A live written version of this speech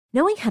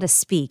Knowing how to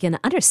speak and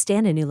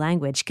understand a new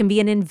language can be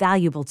an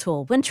invaluable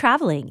tool when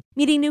traveling,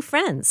 meeting new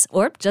friends,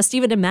 or just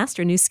even to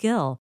master a new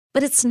skill.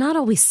 But it's not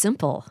always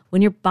simple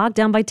when you're bogged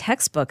down by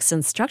textbooks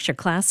and structured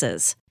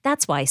classes.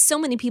 That's why so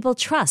many people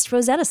trust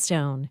Rosetta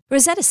Stone.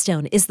 Rosetta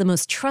Stone is the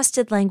most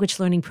trusted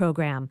language learning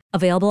program,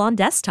 available on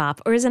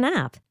desktop or as an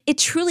app. It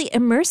truly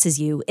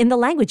immerses you in the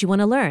language you want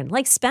to learn,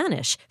 like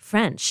Spanish,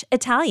 French,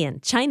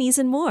 Italian, Chinese,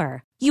 and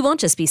more. You won't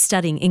just be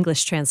studying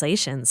English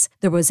translations.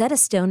 The Rosetta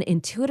Stone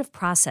intuitive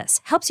process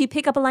helps you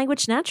pick up a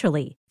language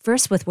naturally,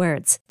 first with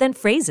words, then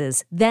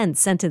phrases, then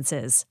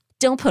sentences.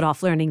 Don't put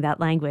off learning that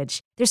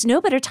language. There's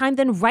no better time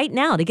than right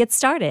now to get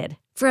started.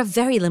 For a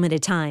very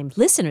limited time,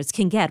 listeners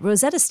can get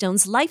Rosetta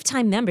Stone's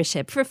lifetime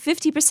membership for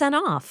 50%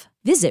 off.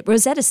 Visit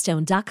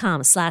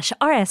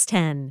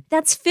rosettastone.com/rs10.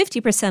 That's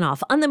 50%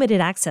 off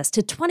unlimited access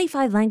to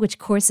 25 language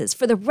courses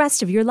for the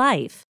rest of your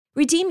life.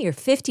 Redeem your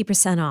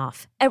 50%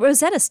 off at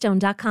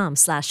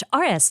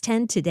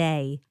rosettastone.com/rs10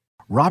 today.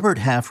 Robert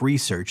Half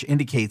research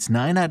indicates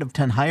 9 out of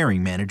 10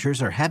 hiring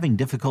managers are having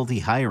difficulty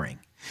hiring.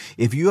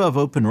 If you have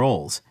open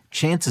roles,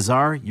 chances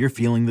are you're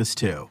feeling this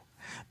too.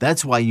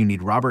 That's why you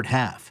need Robert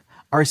Half.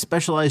 Our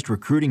specialized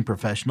recruiting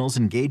professionals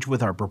engage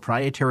with our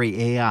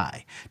proprietary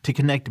AI to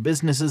connect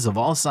businesses of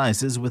all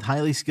sizes with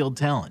highly skilled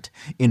talent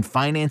in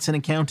finance and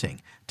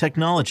accounting,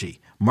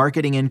 technology,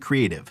 marketing and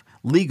creative,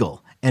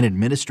 legal, and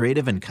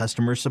administrative and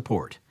customer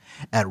support.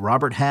 At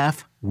Robert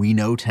Half, we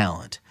know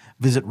talent.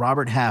 Visit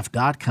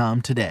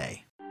roberthalf.com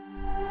today.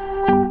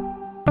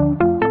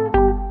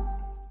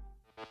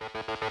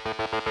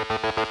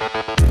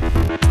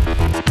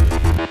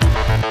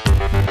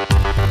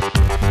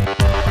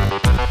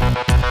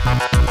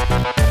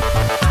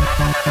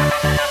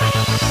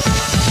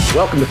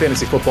 Welcome to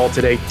Fantasy Football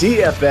Today,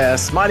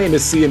 DFS. My name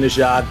is Sia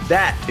Nejad.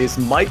 That is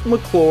Mike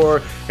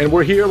McClure. And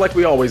we're here like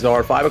we always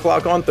are, 5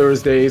 o'clock on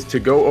Thursdays to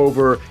go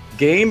over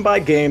game by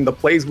game, the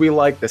plays we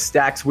like, the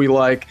stacks we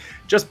like,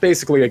 just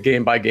basically a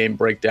game by game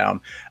breakdown.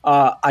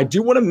 I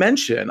do want to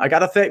mention, I got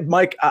to thank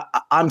Mike.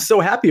 I'm so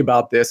happy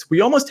about this. We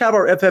almost have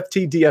our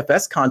FFT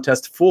DFS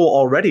contest full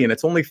already, and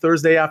it's only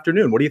Thursday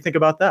afternoon. What do you think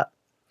about that?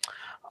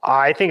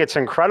 I think it's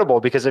incredible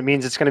because it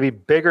means it's going to be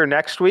bigger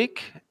next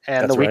week.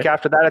 And That's the week right.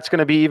 after that, it's going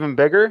to be even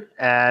bigger.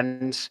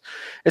 And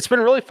it's been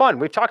really fun.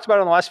 We've talked about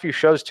it in the last few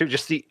shows too.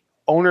 Just the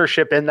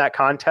ownership in that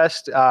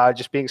contest,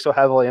 just being so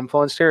heavily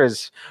influenced here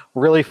is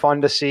really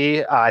fun to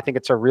see. I think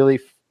it's a really,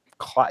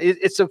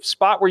 it's a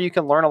spot where you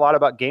can learn a lot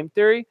about game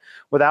theory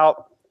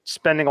without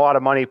spending a lot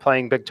of money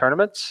playing big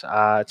tournaments.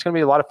 It's going to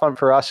be a lot of fun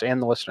for us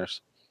and the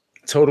listeners.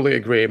 Totally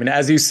agree. I mean,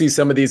 as you see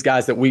some of these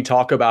guys that we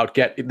talk about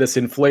get this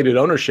inflated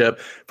ownership,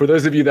 for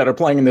those of you that are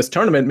playing in this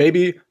tournament,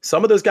 maybe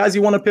some of those guys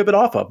you want to pivot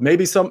off of.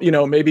 Maybe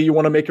maybe you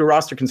want to make your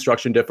roster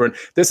construction different.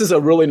 This is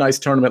a really nice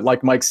tournament,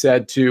 like Mike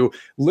said, to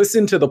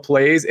listen to the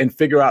plays and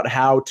figure out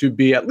how to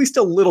be at least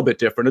a little bit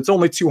different. It's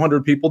only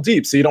 200 people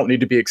deep, so you don't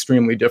need to be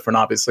extremely different,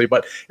 obviously,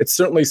 but it's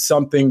certainly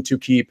something to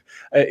keep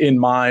in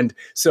mind.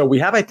 So we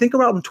have, I think,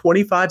 around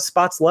 25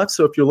 spots left.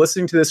 So if you're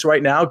listening to this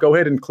right now, go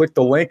ahead and click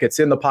the link. It's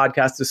in the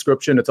podcast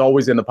description. It's always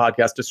in the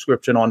podcast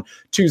description on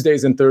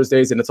Tuesdays and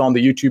Thursdays, and it's on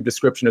the YouTube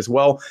description as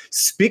well.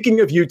 Speaking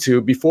of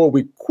YouTube, before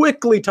we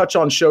quickly touch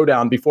on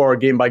Showdown before our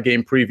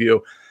game-by-game preview,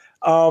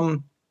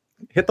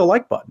 hit the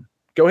like button.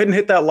 Go ahead and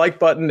hit that like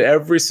button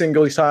every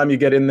single time you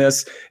get in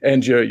this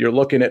and you're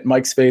looking at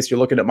Mike's face, you're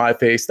looking at my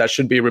face. That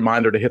should be a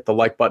reminder to hit the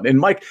like button. And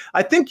Mike,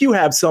 I think you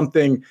have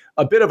something,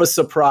 a bit of a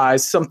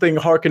surprise, something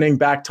harkening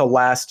back to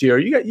last year.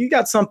 You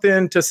got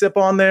something to sip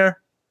on there?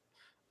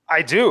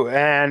 I do.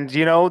 And,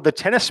 the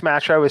tennis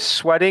match I was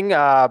sweating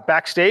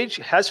backstage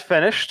has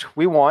finished.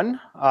 We won.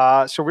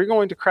 So we're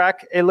going to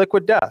crack a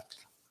liquid death.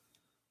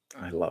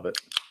 I love it.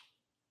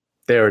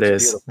 There it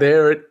is. Beautiful.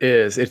 There it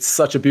is. It's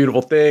such a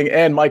beautiful thing.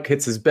 And Mike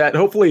hits his bet.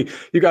 Hopefully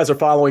you guys are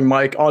following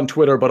Mike on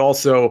Twitter, but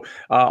also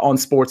on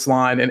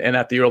Sportsline and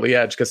at the Early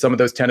Edge, because some of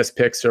those tennis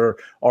picks are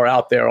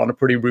out there on a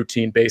pretty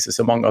routine basis,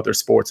 among other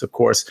sports, of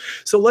course.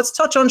 So let's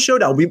touch on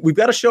Showdown. We've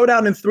got a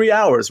Showdown in 3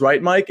 hours,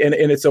 right, Mike? And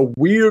it's a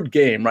weird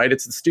game, right?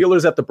 It's the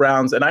Steelers at the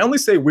Browns. And I only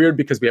say weird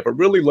because we have a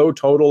really low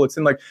total. It's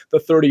in like the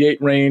 38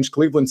 range.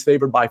 Cleveland's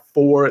favored by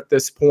 4 at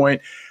this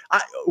point.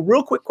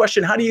 Real quick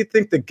question. How do you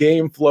think the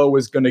game flow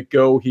is going to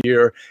go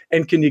here?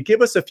 And can you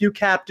give us a few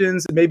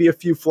captains, maybe a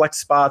few flex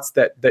spots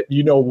that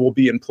will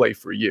be in play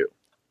for you?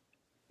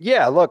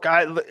 Yeah, look,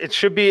 it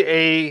should be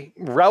a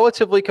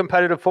relatively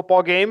competitive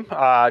football game.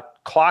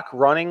 Clock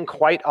running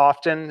quite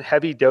often,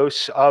 heavy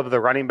dose of the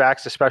running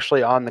backs,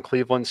 especially on the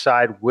Cleveland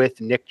side with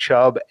Nick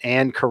Chubb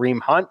and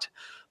Kareem Hunt.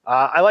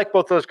 I like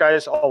both those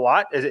guys a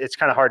lot. It's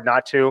kind of hard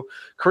not to.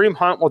 Kareem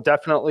Hunt will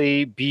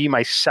definitely be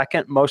my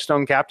second most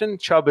owned captain.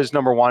 Chubb is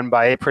number 1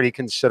 by a pretty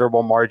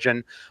considerable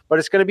margin, but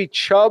it's going to be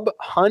Chubb,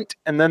 Hunt,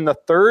 and then the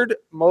third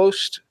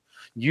most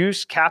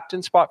used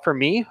captain spot for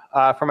me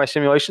for my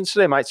simulations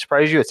today might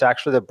surprise you. It's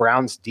actually the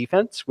Browns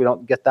defense. We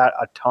don't get that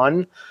a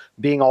ton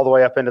being all the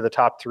way up into the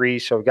top 3.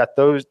 So we've got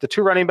the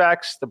 2 running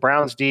backs, the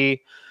Browns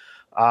D.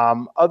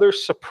 Other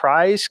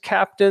surprise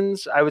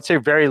captains, I would say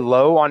very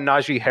low on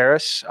Najee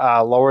Harris,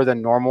 lower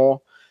than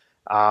normal.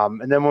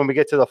 And then when we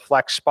get to the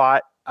flex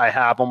spot, I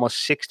have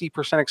almost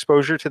 60%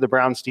 exposure to the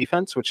Browns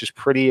defense, which is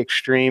pretty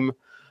extreme.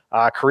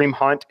 Kareem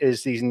Hunt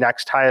is the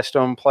next highest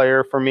owned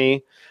player for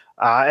me.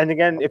 And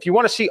again, if you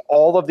want to see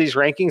all of these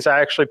rankings, I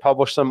actually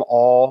publish them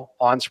all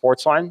on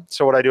Sportsline.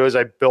 So what I do is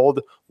I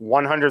build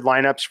 100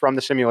 lineups from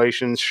the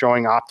simulations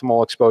showing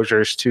optimal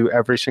exposures to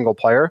every single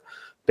player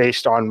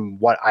based on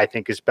what I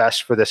think is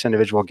best for this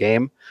individual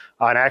game.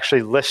 And I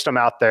actually list them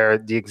out there,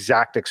 the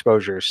exact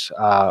exposures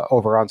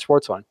over on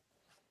Sportsline.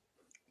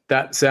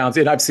 That sounds,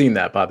 and I've seen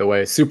that, by the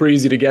way. Super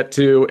easy to get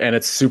to, and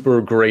it's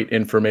super great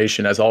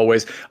information, as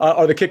always.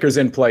 Are the kickers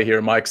in play here,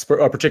 Mike,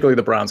 particularly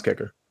the Browns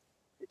kicker?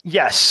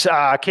 Yes,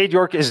 Cade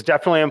York is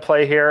definitely in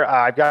play here.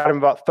 I've got him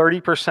about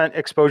 30%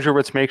 exposure,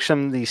 which makes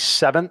him the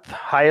 7th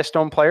highest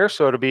owned player.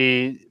 So it'll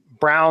be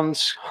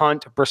Browns,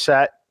 Hunt,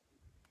 Brissett,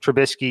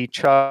 Trubisky,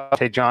 Chubb,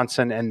 Tay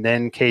Johnson, and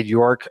then Cade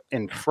York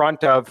in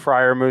front of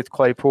Freiermuth,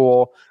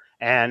 Claypool,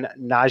 and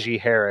Najee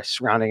Harris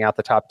rounding out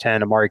the top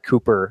 10. Amari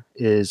Cooper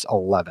is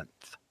 11th.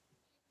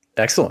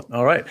 Excellent.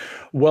 All right.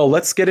 Well,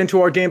 let's get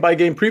into our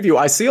game-by-game preview.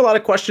 I see a lot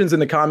of questions in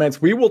the comments.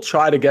 We will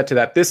try to get to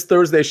that. This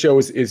Thursday show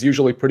is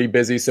usually pretty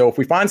busy, so if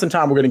we find some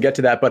time, we're going to get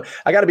to that. But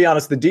I got to be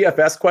honest, the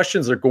DFS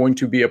questions are going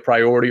to be a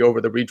priority over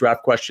the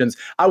redraft questions.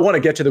 I want to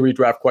get to the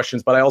redraft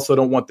questions, but I also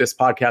don't want this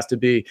podcast to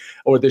be,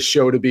 or this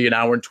show to be, an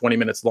hour and 20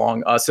 minutes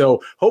long.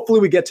 So hopefully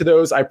we get to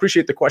those. I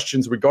appreciate the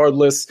questions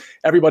regardless.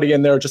 Everybody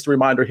in there, just a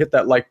reminder, hit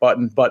that like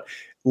button. But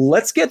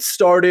let's get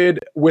started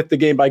with the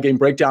game-by-game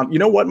breakdown. You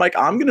know what, Mike?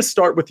 I'm going to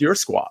start with your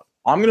squad.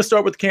 I'm going to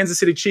start with the Kansas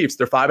City Chiefs.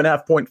 They're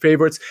 5.5-point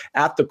favorites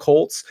at the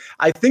Colts.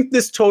 I think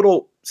this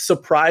total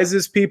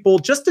surprises people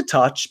just a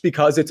touch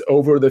because it's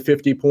over the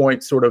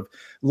 50-point sort of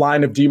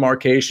line of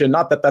demarcation.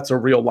 Not that that's a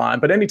real line,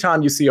 but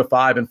anytime you see a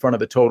 5 in front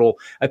of the total,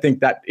 I think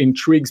that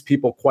intrigues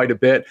people quite a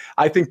bit.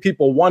 I think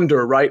people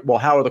wonder, right, well,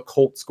 how are the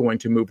Colts going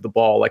to move the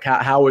ball? Like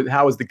how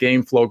is the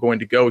game flow going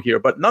to go here?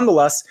 But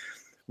nonetheless,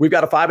 we've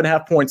got a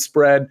 5.5-point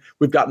spread.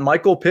 We've got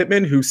Michael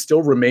Pittman, who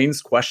still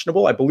remains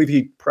questionable. I believe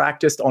he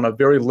practiced on a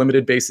very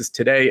limited basis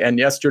today and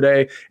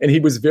yesterday, and he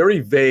was very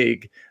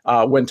vague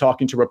when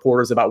talking to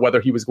reporters about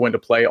whether he was going to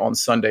play on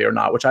Sunday or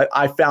not, which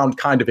I found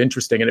kind of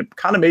interesting. And it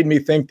kind of made me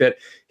think that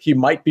he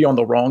might be on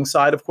the wrong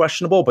side of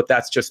questionable, but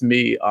that's just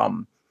me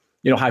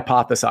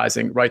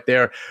hypothesizing right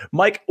there.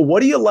 Mike,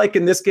 what do you like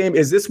in this game?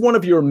 Is this one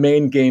of your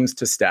main games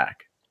to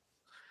stack?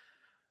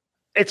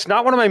 It's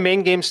not one of my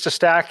main games to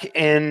stack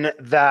in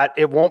that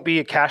it won't be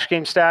a cash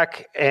game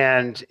stack.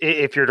 And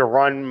if you're to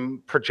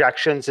run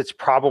projections, it's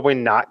probably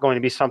not going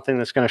to be something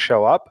that's going to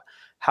show up.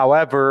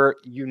 However,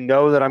 you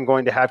know that I'm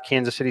going to have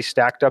Kansas City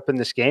stacked up in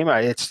this game.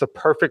 It's the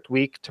perfect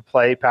week to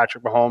play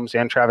Patrick Mahomes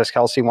and Travis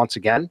Kelce once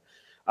again.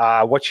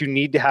 What you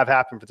need to have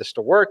happen for this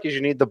to work is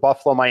you need the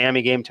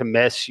Buffalo-Miami game to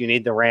miss. You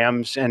need the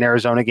Rams and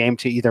Arizona game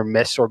to either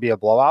miss or be a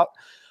blowout.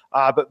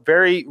 But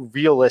very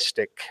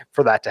realistic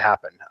for that to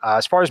happen.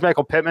 As far as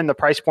Michael Pittman, the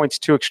price point's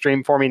too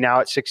extreme for me now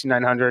at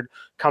 $6,900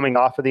 coming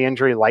off of the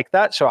injury like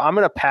that. So I'm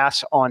going to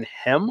pass on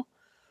him.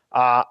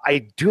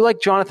 I do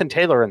like Jonathan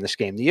Taylor in this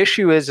game. The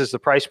issue is the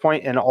price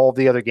point in all of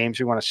the other games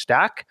we want to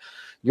stack.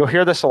 You'll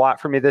hear this a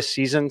lot from me this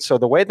season. So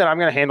the way that I'm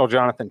going to handle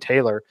Jonathan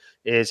Taylor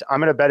is I'm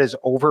going to bet his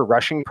over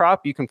rushing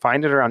prop. You can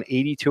find it around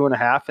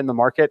 82.5 in the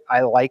market.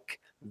 I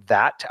like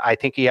that. I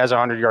think he has a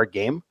 100-yard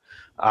game.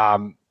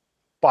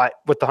 But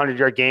with the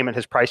 100-yard game and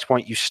his price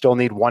point, you still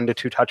need 1 to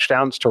 2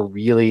 touchdowns to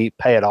really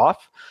pay it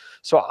off.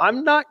 So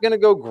I'm not going to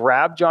go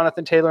grab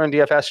Jonathan Taylor in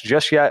DFS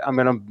just yet. I'm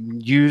going to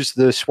use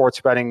the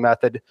sports betting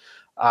method.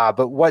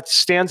 But what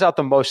stands out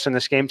the most in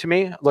this game to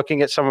me,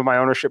 looking at some of my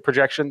ownership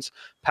projections,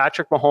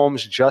 Patrick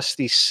Mahomes, just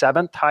the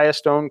 7th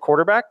highest owned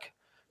quarterback,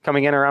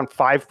 coming in around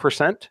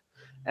 5%,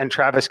 and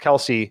Travis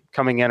Kelce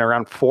coming in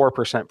around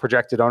 4%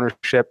 projected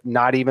ownership,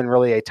 not even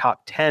really a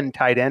top 10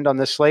 tight end on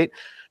this slate.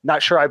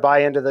 Not sure I buy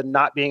into the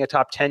not being a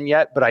top 10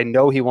 yet, but I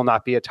know he will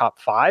not be a top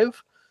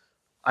 5.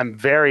 I'm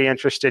very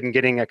interested in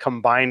getting a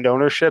combined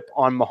ownership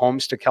on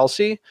Mahomes to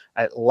Kelce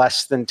at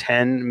less than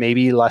 10,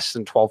 maybe less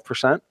than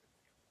 12%.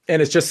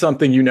 And it's just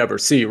something you never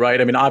see, right?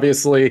 I mean,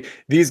 obviously,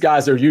 these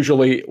guys are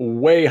usually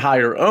way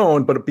higher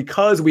owned, but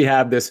because we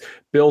have this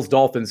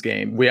Bills-Dolphins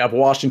game, we have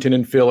Washington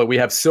and Philly, we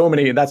have so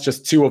many, and that's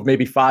just 2 of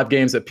maybe 5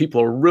 games that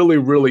people are really,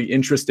 really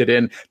interested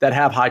in that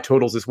have high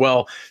totals as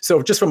well.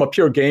 So just from a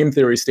pure game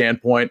theory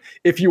standpoint,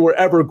 if you were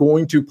ever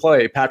going to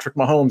play Patrick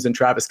Mahomes and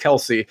Travis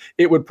Kelce,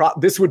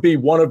 this would be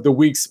one of the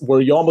weeks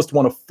where you almost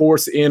want to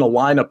force in a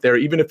lineup there,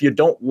 even if you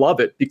don't love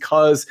it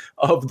because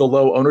of the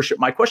low ownership.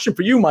 My question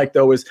for you, Mike,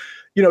 though, is,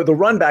 the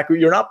run back,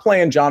 you're not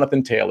playing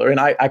Jonathan Taylor, and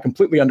I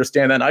completely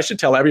understand that. And I should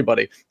tell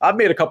everybody, I've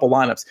made a couple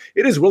lineups.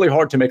 It is really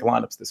hard to make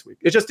lineups this week.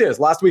 It just is.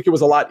 Last week, it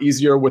was a lot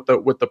easier with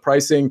the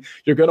pricing.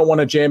 You're going to want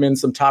to jam in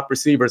some top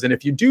receivers. And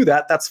if you do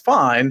that, that's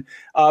fine.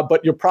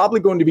 But you're probably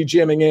going to be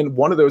jamming in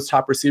one of those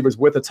top receivers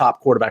with a top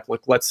quarterback,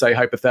 like let's say,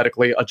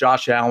 hypothetically, a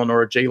Josh Allen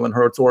or a Jalen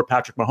Hurts or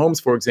Patrick Mahomes,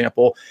 for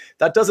example.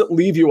 That doesn't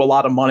leave you a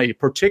lot of money,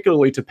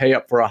 particularly to pay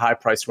up for a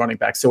high-priced running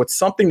back. So it's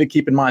something to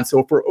keep in mind. So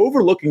if we're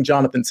overlooking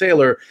Jonathan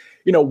Taylor,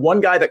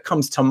 One guy that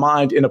comes to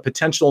mind in a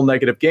potential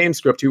negative game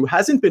script who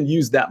hasn't been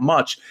used that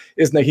much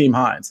is Nyheim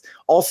Hines.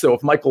 Also,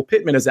 if Michael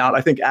Pittman is out,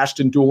 I think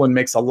Ashton Dulin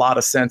makes a lot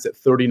of sense at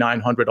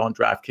 3,900 on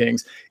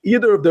DraftKings.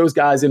 Either of those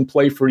guys in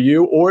play for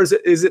you, or is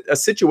it a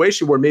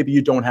situation where maybe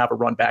you don't have a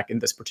run back in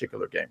this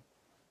particular game?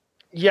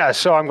 Yeah,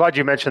 so I'm glad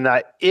you mentioned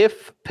that.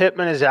 If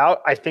Pittman is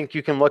out, I think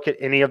you can look at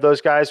any of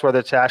those guys, whether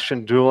it's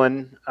Ashton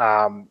Dulin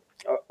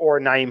or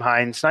Nyheim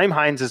Hines. Nyheim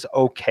Hines is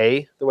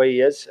okay the way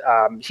he is.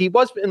 He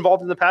was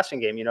involved in the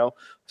passing game,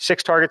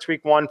 6 targets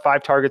week 1,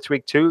 5 targets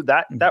week 2.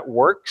 That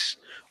works.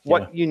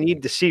 What you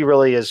need to see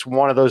really is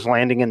one of those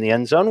landing in the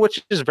end zone,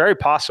 which is very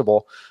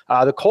possible.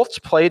 The Colts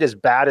played as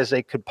bad as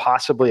they could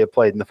possibly have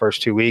played in the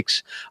first 2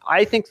 weeks.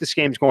 I think this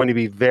game's going to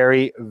be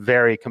very,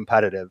 very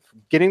competitive.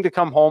 Getting to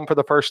come home for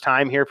the first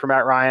time here for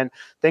Matt Ryan,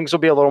 things will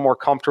be a little more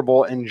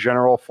comfortable in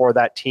general for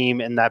that team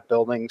in that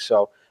building.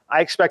 So I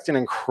expect an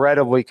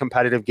incredibly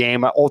competitive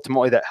game,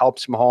 ultimately that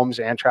helps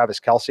Mahomes and Travis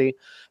Kelce.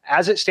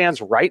 As it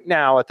stands right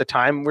now, at the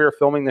time we were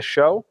filming the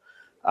show,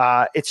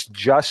 it's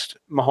just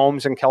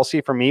Mahomes and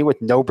Kelce for me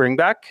with no bring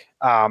back.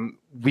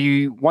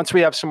 Once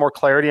we have some more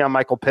clarity on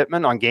Michael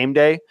Pittman on game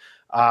day,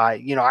 I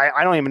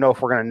don't even know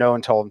if we're going to know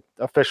until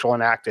official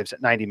inactives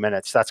at 90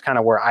 minutes. That's kind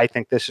of where I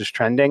think this is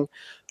trending.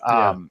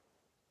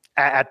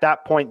 At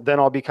that point,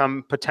 then I'll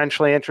become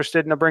potentially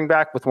interested in a bring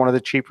back with one of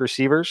the cheap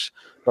receivers.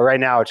 But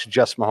right now, it's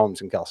just Mahomes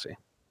and Kelce.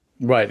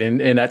 Right.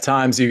 And at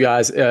times you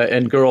guys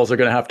and girls are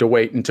going to have to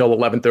wait until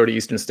 11:30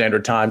 Eastern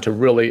Standard Time to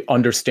really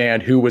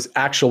understand who was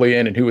actually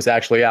in and who was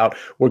actually out.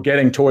 We're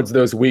getting towards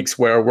those weeks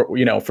where,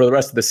 for the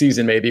rest of the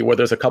season, maybe where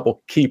there's a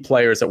couple key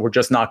players that we're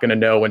just not going to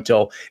know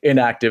until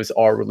inactives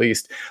are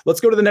released. Let's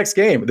go to the next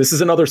game. This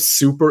is another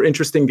super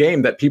interesting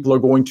game that people are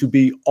going to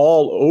be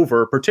all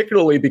over,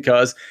 particularly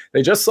because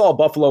they just saw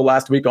Buffalo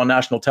last week on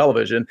national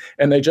television,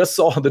 and they just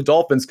saw the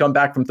Dolphins come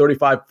back from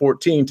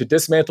 35-14 to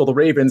dismantle the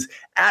Ravens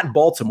at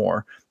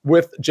Baltimore,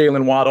 with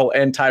Jalen Waddle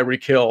and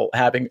Tyreek Hill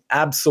having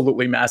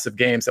absolutely massive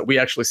games that we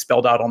actually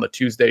spelled out on the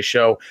Tuesday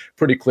show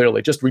pretty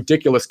clearly. Just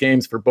ridiculous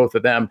games for both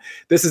of them.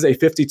 This is a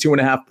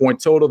 52.5 point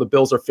total. The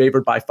Bills are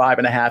favored by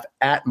 5.5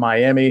 at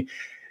Miami.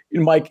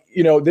 Mike,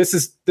 this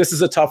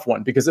is a tough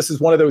one because this is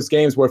one of those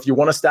games where if you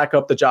want to stack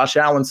up the Josh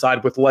Allen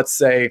side with, let's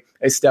say,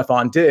 a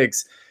Stephon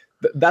Diggs,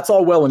 that's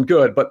all well and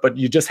good, but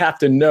you just have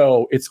to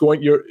know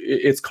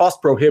it's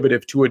cost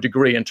prohibitive to a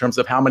degree in terms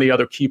of how many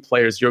other key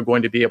players you're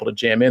going to be able to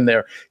jam in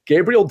there.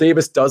 Gabriel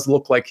Davis does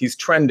look like he's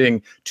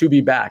trending to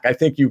be back. I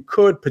think you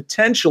could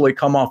potentially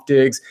come off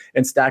Diggs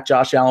and stack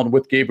Josh Allen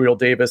with Gabriel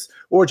Davis,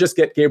 or just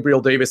get Gabriel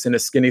Davis in a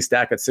skinny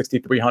stack at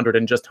 6,300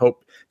 and just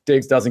hope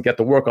Diggs doesn't get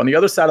the work. On the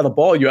other side of the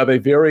ball, you have a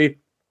very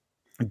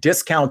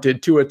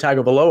discounted Tua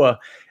Tagovailoa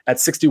at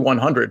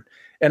 6,100.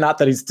 And not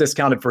that he's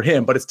discounted for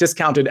him, but it's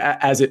discounted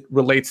as it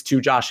relates to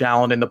Josh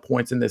Allen and the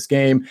points in this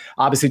game.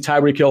 Obviously,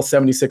 Tyreek Hill,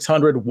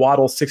 7,600,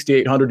 Waddle,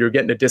 6,800. You're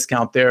getting a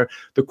discount there.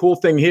 The cool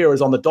thing here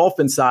is on the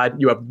Dolphins side,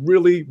 you have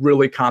really,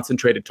 really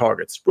concentrated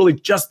targets. Really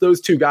just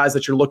those two guys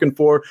that you're looking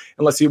for,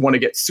 unless you want to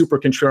get super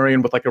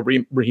contrarian with like a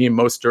Raheem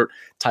Mostert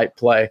type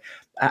play.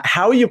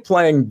 How are you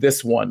playing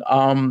this one?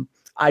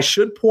 I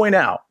should point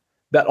out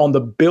that on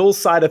the Bills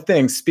side of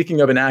things,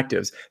 speaking of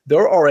inactives,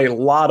 there are a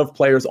lot of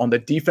players on the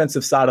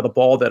defensive side of the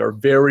ball that are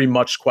very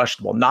much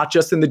questionable, not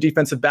just in the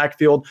defensive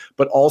backfield,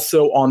 but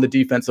also on the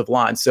defensive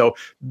line. So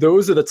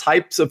those are the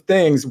types of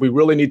things we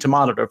really need to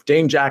monitor. If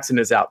Dane Jackson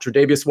is out,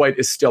 Tre'Davious White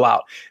is still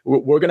out,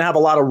 we're going to have a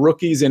lot of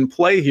rookies in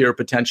play here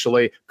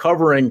potentially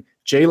covering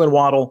Jalen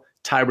Waddle,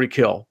 Tyreek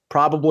Hill.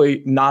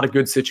 Probably not a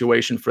good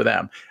situation for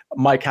them.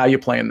 Mike, how you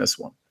playing this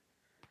one?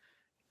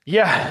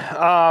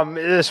 Yeah,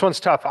 this one's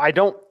tough. I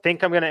don't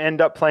think I'm going to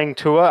end up playing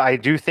Tua. I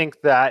do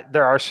think that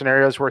there are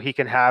scenarios where he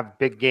can have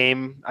big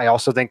game. I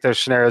also think there's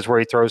scenarios where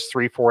he throws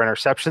 3-4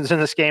 interceptions in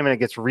this game and it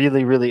gets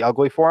really, really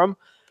ugly for him.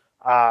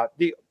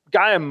 The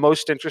guy I'm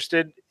most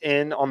interested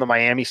in on the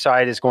Miami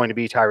side is going to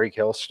be Tyreek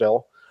Hill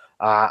still.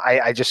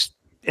 I just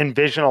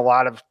envision a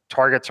lot of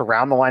targets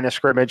around the line of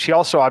scrimmage. He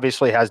also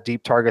obviously has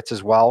deep targets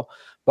as well.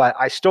 But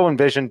I still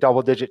envision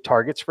double-digit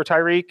targets for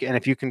Tyreek. And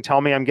if you can tell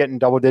me I'm getting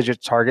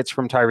double-digit targets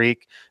from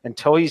Tyreek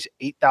until he's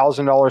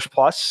 $8,000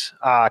 plus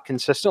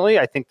consistently,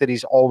 I think that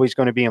he's always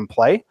going to be in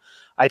play.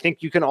 I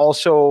think you can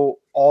also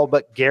all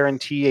but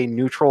guarantee a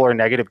neutral or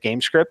negative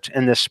game script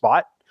in this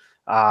spot.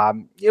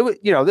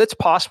 It's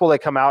possible they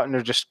come out and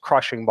they're just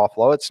crushing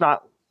Buffalo. It's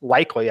not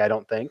likely, I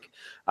don't think.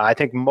 I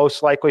think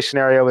most likely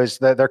scenario is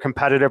that they're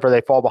competitive or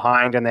they fall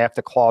behind and they have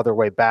to claw their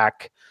way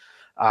back.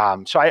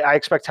 So I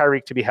expect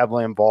Tyreek to be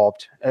heavily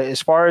involved.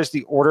 As far as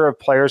the order of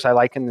players I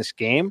like in this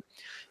game,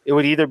 it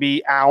would either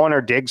be Allen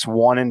or Diggs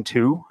 1 and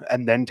 2,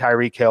 and then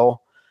Tyreek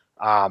Hill.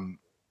 I'm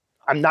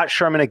not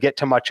sure I'm going to get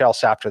to much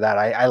else after that.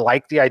 I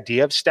like the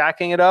idea of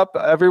stacking it up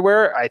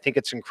everywhere. I think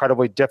it's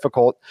incredibly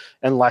difficult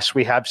unless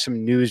we have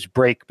some news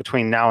break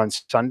between now and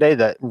Sunday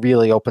that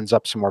really opens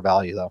up some more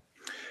value, though.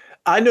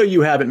 I know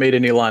you haven't made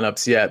any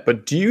lineups yet,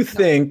 but do you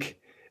think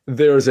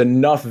there's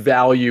enough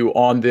value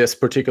on this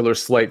particular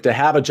slate to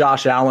have a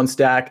Josh Allen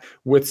stack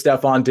with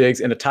Stephon Diggs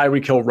and a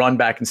Tyreek Hill run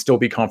back and still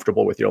be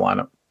comfortable with your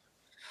lineup?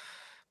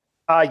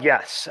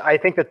 Yes, I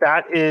think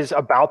that is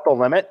about the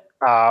limit.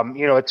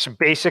 It's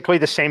basically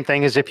the same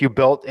thing as if you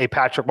built a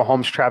Patrick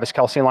Mahomes, Travis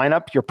Kelce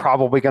lineup. You're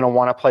probably going to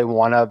want to play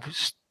one of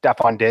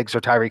Stephon Diggs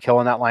or Tyreek Hill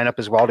in that lineup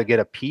as well to get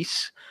a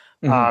piece.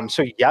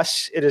 So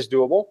yes, it is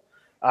doable.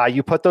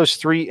 You put those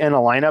three in a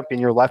lineup and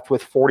you're left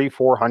with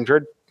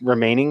 4,400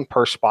 remaining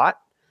per spot.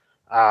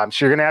 So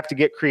you're going to have to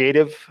get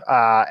creative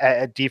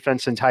at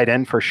defense and tight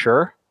end for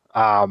sure.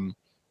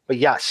 But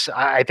yes,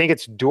 I think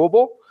it's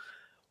doable.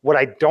 What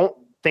I don't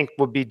think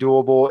would be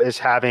doable is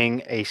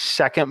having a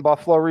second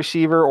Buffalo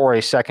receiver or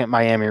a second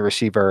Miami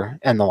receiver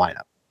in the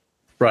lineup.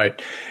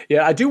 Right.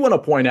 Yeah, I do want to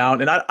point out,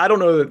 and I don't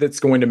know that that's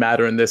going to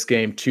matter in this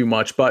game too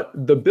much, but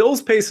the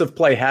Bills' pace of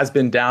play has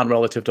been down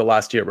relative to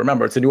last year.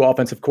 Remember, it's a new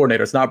offensive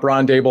coordinator. It's not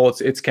Brian Daboll.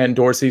 It's Ken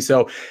Dorsey.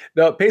 So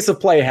the pace of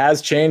play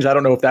has changed. I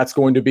don't know if that's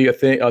going to be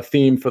a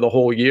theme for the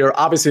whole year.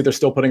 Obviously, they're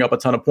still putting up a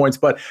ton of points,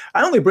 but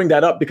I only bring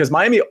that up because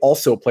Miami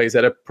also plays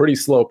at a pretty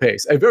slow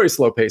pace, a very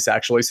slow pace,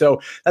 actually. So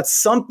that's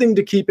something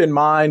to keep in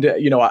mind.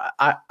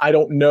 I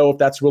don't know if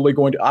that's really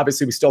going to,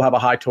 obviously, we still have a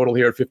high total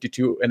here at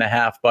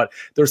 52.5, but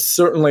there's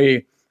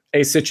certainly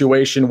a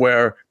situation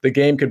where the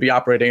game could be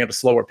operating at a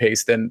slower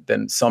pace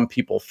than some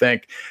people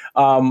think.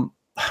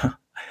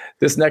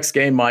 This next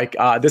game, Mike,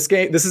 this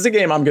is a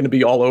game I'm going to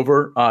be all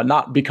over,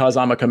 not because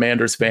I'm a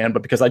Commanders fan,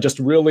 but because I just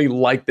really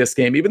like this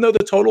game, even though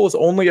the total is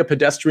only a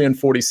pedestrian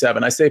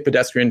 47. I say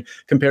pedestrian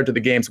compared to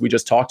the games we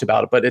just talked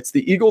about, but it's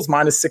the Eagles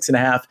minus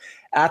 6.5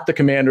 at the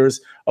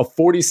Commanders, a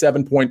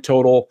 47-point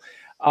total.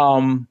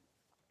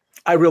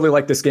 I really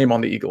like this game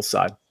on the Eagles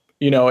side.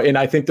 And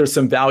I think there's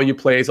some value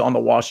plays on the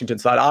Washington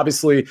side.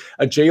 Obviously,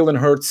 a Jalen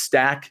Hurts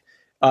stack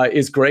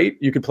is great.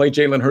 You could play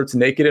Jalen Hurts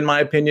naked, in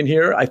my opinion,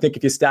 here. I think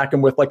if you stack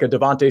him with like a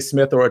Devontae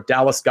Smith or a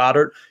Dallas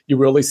Goedert, you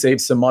really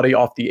save some money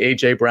off the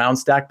A.J. Brown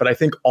stack. But I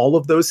think all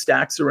of those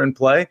stacks are in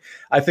play.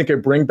 I think a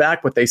bring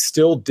back, but they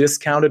still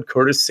discounted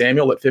Curtis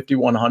Samuel at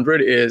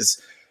 5,100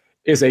 is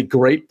a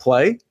great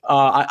play.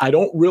 I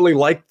don't really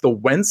like the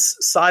Wentz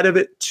side of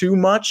it too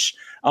much.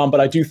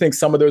 But I do think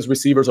some of those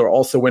receivers are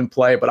also in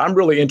play. But I'm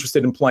really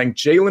interested in playing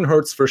Jalen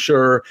Hurts for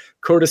sure,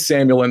 Curtis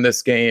Samuel in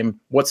this game.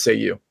 What say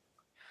you?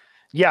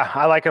 Yeah,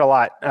 I like it a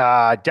lot.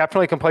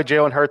 Definitely can play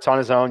Jalen Hurts on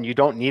his own. You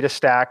don't need a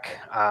stack.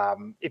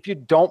 If you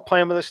don't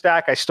play him with a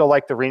stack, I still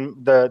like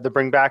the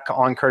bring back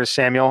on Curtis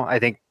Samuel. I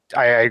think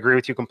I agree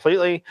with you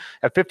completely.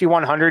 At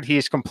 5,100,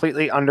 he's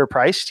completely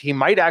underpriced. He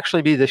might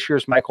actually be this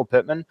year's Michael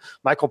Pittman.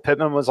 Michael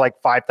Pittman was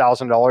like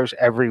 $5,000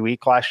 every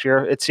week last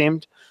year, it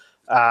seemed.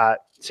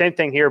 Same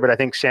thing here, but I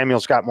think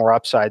Samuel's got more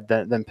upside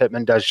than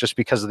Pittman does just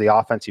because of the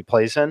offense he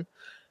plays in.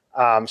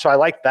 So I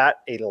like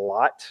that a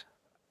lot.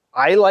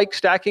 I like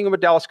stacking him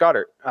with Dallas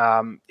Goedert.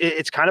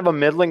 It's kind of a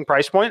middling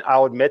price point.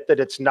 I'll admit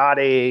that it's not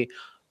a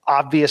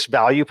obvious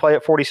value play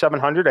at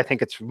 4,700. I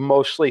think it's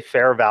mostly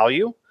fair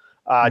value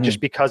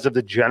just because of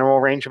the general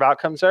range of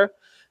outcomes there.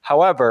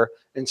 However,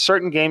 in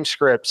certain game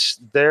scripts,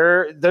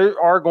 there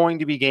are going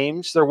to be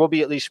games. There will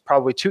be at least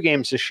probably 2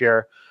 games this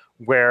year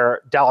where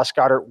Dallas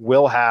Goedert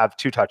will have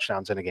 2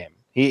 touchdowns in a game.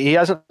 He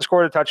hasn't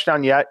scored a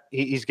touchdown yet.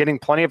 He's getting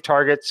plenty of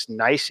targets,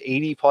 nice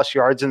 80-plus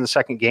yards in the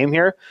second game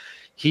here.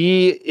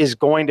 He is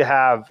going to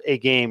have a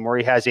game where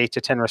he has 8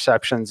 to 10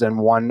 receptions and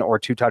 1 or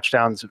 2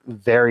 touchdowns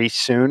very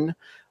soon.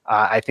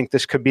 I think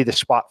this could be the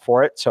spot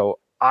for it. So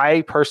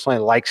I personally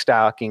like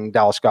stacking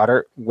Dallas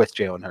Goedert with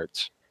Jalen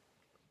Hurts.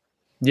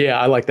 Yeah,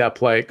 I like that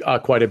play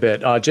quite a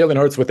bit. Jalen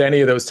Hurts with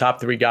any of those top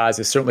 3 guys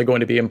is certainly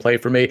going to be in play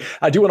for me.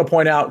 I do want to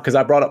point out, because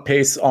I brought up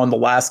pace on the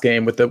last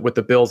game with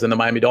the Bills and the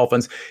Miami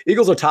Dolphins,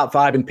 Eagles are top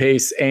 5 in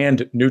pace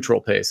and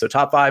neutral pace. So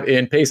top 5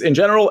 in pace in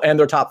general, and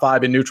they're top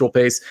 5 in neutral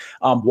pace.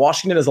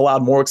 Washington has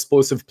allowed more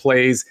explosive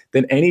plays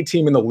than any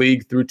team in the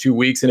league through 2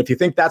 weeks. And if you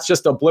think that's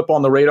just a blip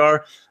on the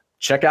radar,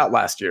 check out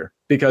last year,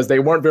 because they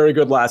weren't very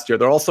good last year.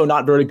 They're also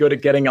not very good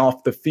at getting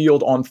off the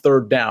field on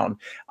third down.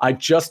 I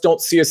just don't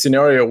see a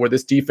scenario where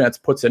this defense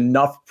puts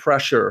enough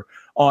pressure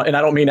on, and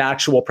I don't mean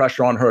actual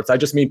pressure on Hurts. I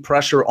just mean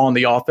pressure on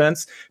the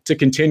offense to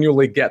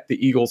continually get the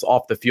Eagles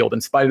off the field,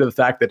 in spite of the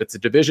fact that it's a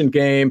division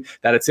game,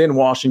 that it's in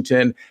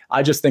Washington.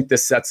 I just think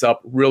this sets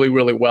up really,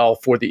 really well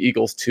for the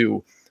Eagles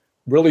to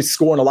really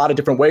score in a lot of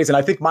different ways. And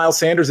I think Miles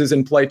Sanders is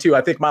in play too.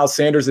 I think Miles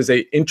Sanders is a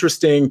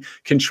interesting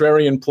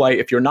contrarian play.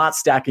 If you're not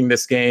stacking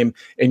this game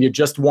and you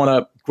just want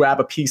to grab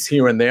a piece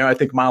here and there, I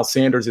think Miles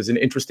Sanders is an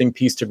interesting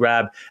piece to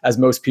grab, as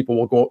most people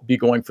will be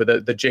going for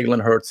the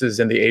Jalen Hurtses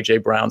and the A.J.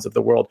 Browns of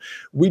the world.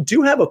 We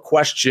do have a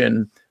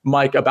question,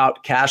 Mike,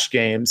 about cash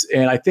games.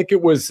 And I think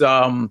it was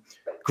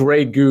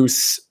Grey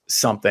Goose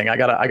something. I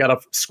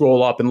gotta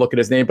scroll up and look at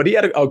his name, but he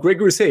had a Grey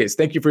Goose Hayes.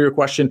 Thank you for your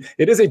question.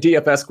 It is a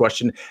DFS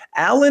question.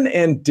 Allen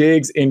and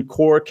Diggs in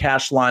core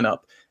cash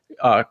lineup,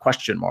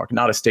 question mark,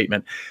 not a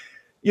statement.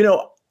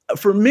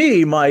 For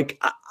me,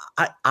 Mike,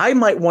 I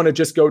might want to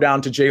just go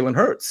down to Jalen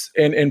Hurts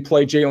and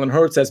play Jalen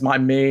Hurts as my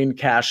main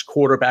cash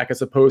quarterback,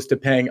 as opposed to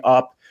paying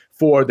up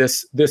for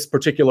this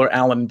particular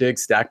Allen and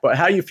Diggs stack. But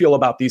how do you feel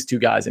about these 2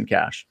 guys in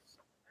cash?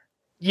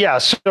 Yeah,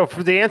 so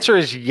for the answer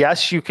is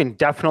yes, you can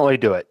definitely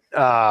do it.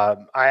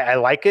 I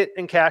like it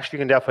in cash. You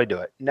can definitely do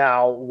it.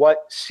 Now,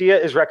 what Sia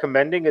is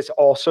recommending is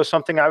also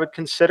something I would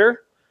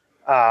consider.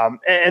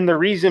 And the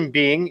reason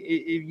being,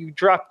 if you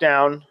drop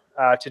down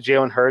to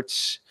Jalen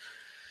Hurts,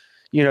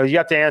 you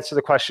have to answer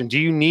the question, do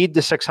you need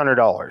the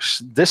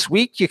 $600? This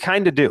week, you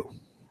kind of do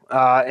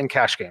in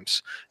cash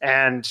games.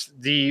 And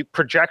the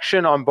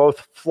projection on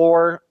both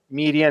floor,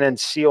 median, and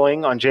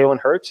ceiling on Jalen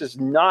Hurts is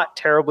not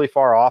terribly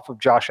far off of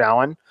Josh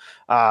Allen.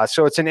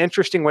 So it's an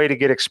interesting way to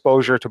get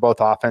exposure to both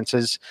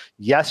offenses.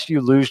 Yes,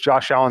 you lose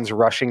Josh Allen's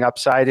rushing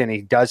upside, and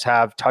he does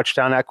have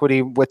touchdown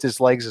equity with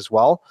his legs as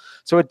well.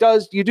 So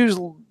you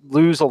do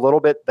lose a little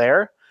bit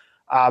there.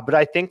 But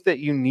I think that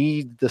you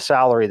need the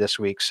salary this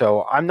week.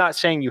 So I'm not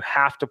saying you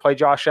have to play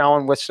Josh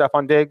Allen with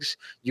Stephon Diggs.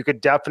 You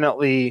could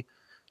definitely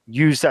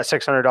use that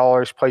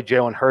 $600, play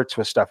Jalen Hurts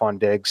with Stephon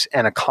Diggs,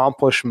 and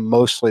accomplish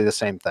mostly the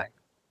same thing.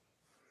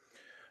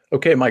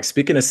 Okay, Mike,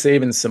 speaking of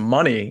saving some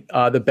money,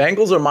 the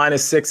Bengals are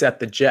 -6 at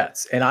the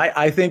Jets. And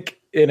I think,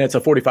 and it's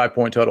a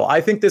 45-point total, I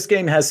think this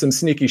game has some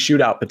sneaky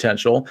shootout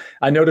potential.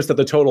 I noticed that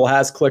the total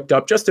has clicked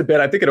up just a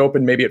bit. I think it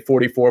opened maybe at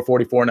 44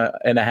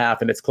 and a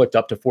half, and it's clicked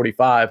up to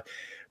 45.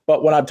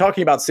 But when I'm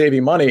talking about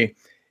saving money,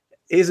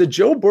 is a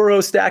Joe Burrow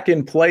stack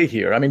in play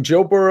here? I mean,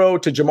 Joe Burrow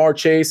to Jamar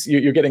Chase,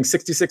 you're getting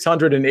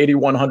 6,600 and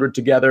 8,100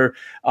 together.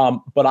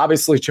 But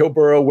obviously Joe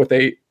Burrow with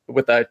a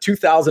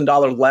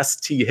 $2,000 less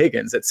T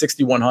Higgins at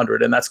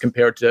 6,100, and that's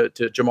compared to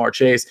Jamar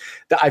Chase.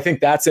 I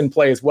think that's in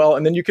play as well.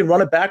 And then you can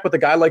run it back with a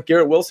guy like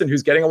Garrett Wilson,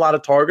 who's getting a lot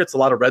of targets, a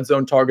lot of red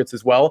zone targets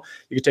as well.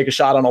 You could take a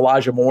shot on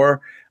Elijah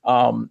Moore.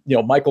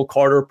 Michael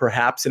Carter,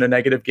 perhaps in a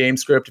negative game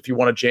script, if you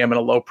want to jam in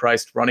a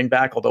low-priced running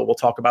back, although we'll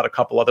talk about a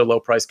couple other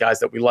low-priced guys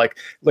that we like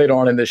later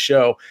on in this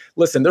show.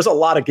 Listen, there's a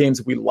lot of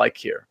games we like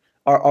here.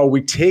 Are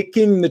we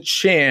taking the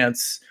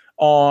chance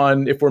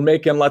on, if we're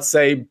making, let's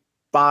say,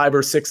 5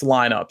 or 6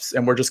 lineups,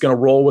 and we're just going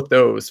to roll with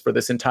those for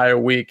this entire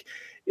week,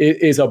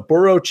 is a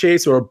Burrow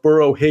Chase or a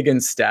Burrow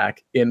Higgins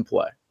stack in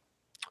play?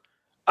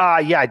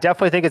 Yeah, I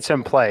definitely think it's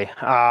in play.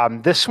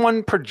 This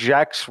one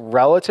projects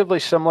relatively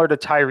similar to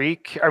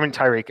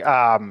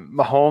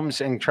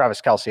Mahomes and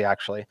Travis Kelce,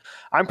 actually.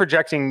 I'm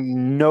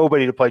projecting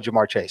nobody to play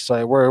Jamar Chase.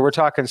 So we're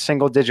talking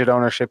single-digit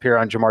ownership here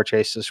on Jamar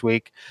Chase this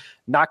week.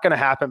 Not going to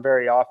happen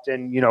very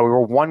often.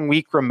 We're 1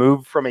 week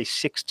removed from a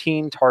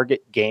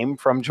 16-target game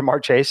from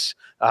Jamar Chase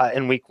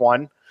in week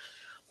 1.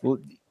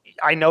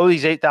 I know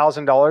he's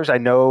 $8,000. I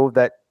know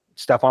that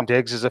Stephon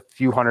Diggs is a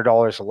few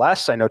 $100s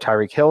less. I know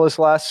Tyreek Hill is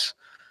less.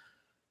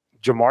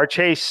 Jamar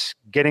Chase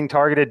getting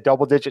targeted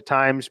double-digit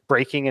times,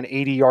 breaking an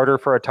 80-yarder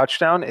for a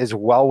touchdown is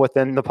well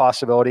within the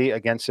possibility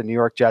against the New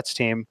York Jets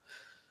team.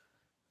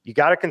 You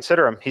got to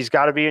consider him. He's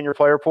got to be in your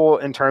player pool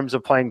in terms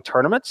of playing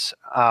tournaments.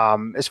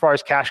 As far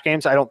as cash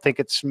games, I don't think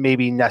it's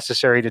maybe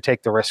necessary to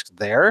take the risk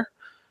there.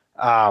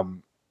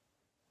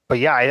 But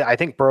yeah, I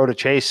think Burrow to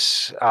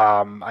Chase,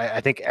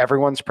 I think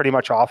everyone's pretty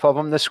much off of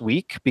him this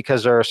week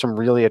because there are some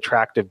really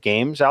attractive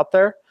games out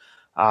there.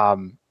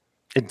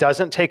 It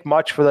doesn't take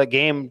much for that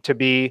game to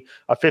be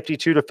a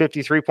 52 to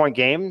 53 point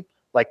game,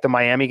 like the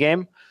Miami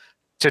game,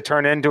 to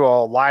turn into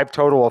a live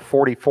total of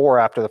 44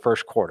 after the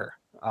first quarter.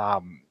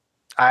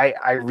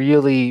 I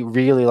really,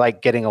 really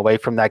like getting away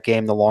from that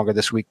game the longer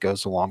this week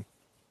goes along.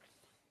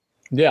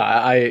 Yeah,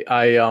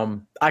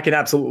 I can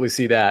absolutely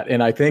see that.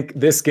 And I think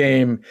this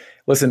game,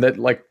 listen, that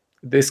like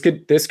this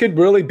could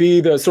really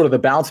be the sort of the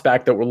bounce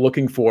back that we're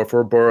looking for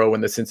Burrow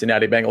and the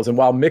Cincinnati Bengals. And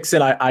while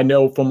Mixon, I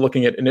know from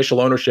looking at initial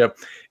ownership,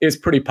 is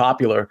pretty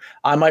popular,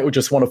 I might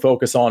just want to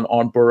focus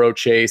on Burrow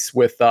Chase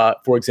with,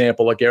 for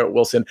example, a Garrett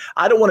Wilson.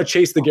 I don't want to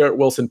chase the Garrett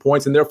Wilson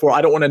points, and therefore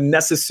I don't want to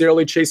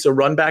necessarily chase a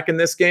run back in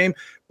this game.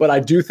 But I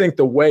do think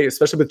the way,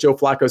 especially with Joe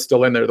Flacco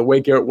still in there, the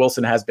way Garrett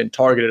Wilson has been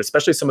targeted,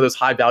 especially some of those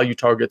high value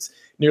targets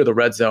near the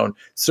red zone,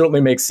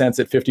 certainly makes sense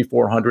at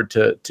 5,400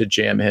 to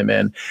jam him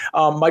in.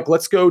 Mike,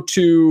 let's go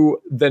to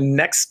the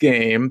next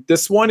game.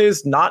 This one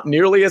is not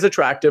nearly as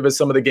attractive as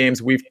some of the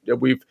games we've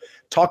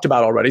talked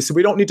about already, so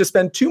we don't need to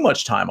spend too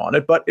much time on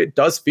it, but it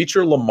does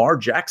feature Lamar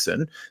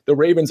Jackson. The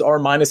Ravens are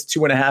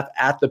 -2.5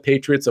 at the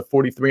Patriots of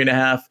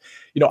 43.5.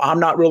 I'm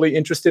not really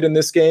interested in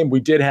this game. We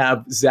did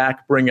have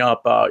Zach bring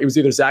up, it was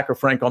either Zach or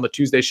Frank on the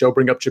Tuesday show,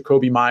 bring up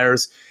Jacoby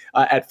Myers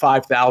at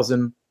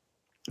 5,000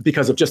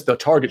 because of just the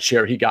target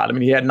share he got. I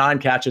mean, he had 9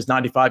 catches,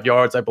 95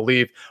 yards, I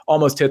believe,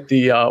 almost hit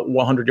the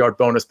 100-yard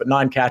bonus, but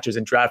 9 catches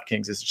in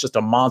DraftKings is just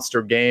a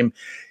monster game.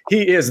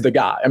 He is the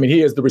guy. I mean,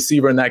 he is the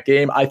receiver in that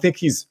game.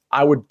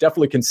 I would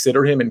definitely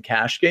consider him in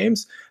cash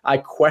games. I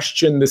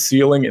question the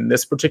ceiling in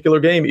this particular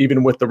game,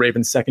 even with the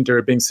Ravens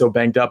secondary being so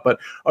banged up. But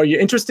are you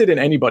interested in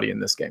anybody in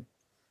this game?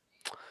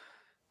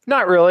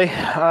 Not really.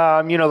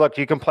 Look,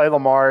 you can play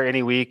Lamar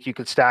any week. You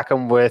could stack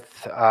him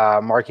with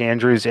Mark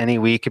Andrews any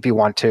week if you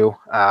want to.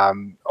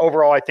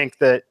 Overall, I think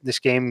that this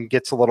game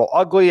gets a little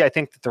ugly. I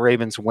think that the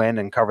Ravens win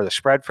and cover the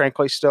spread,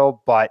 frankly,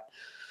 still. But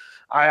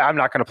I'm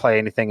not going to play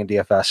anything in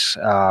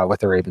DFS with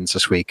the Ravens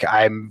this week.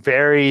 I'm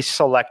very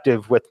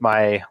selective with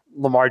my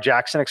Lamar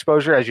Jackson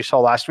exposure, as you saw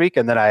last week,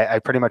 and then I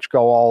pretty much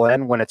go all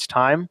in when it's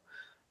time.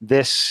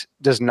 this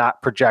does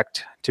not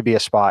project to be a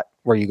spot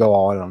where you go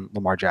all in on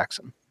Lamar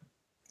Jackson.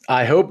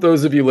 I hope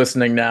those of you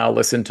listening now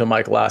listened to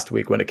Mike last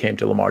week when it came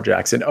to Lamar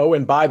Jackson. Oh,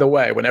 and by the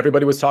way, when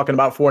everybody was talking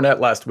about Fournette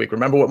last week,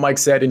 remember what Mike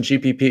said in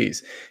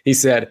GPPs? He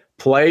said,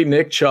 play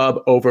Nick Chubb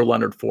over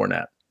Leonard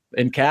Fournette.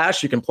 In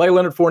cash, you can play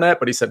Leonard Fournette,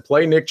 but he said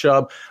play Nick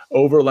Chubb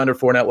over Leonard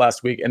Fournette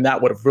last week, and that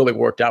would have really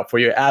worked out for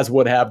you, as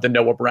would have the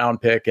Noah Brown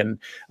pick and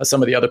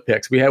some of the other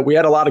picks. We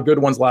had a lot of good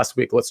ones last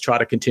week. Let's try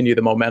to continue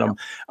the momentum.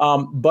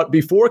 But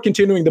before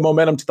continuing the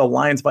momentum to the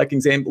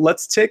Lions-Vikings game,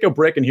 let's take a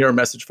break and hear a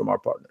message from our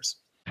partners.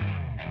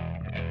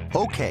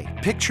 Okay,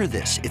 picture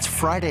this. It's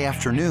Friday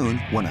afternoon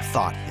when a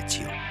thought hits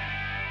you.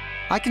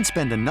 I can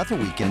spend another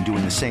weekend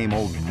doing the same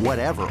old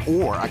whatever,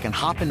 or I can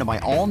hop into my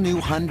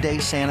all-new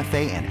Hyundai Santa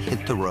Fe and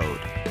hit the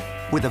road.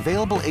 With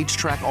available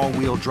H-Track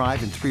all-wheel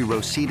drive and 3-row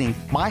seating,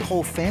 my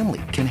whole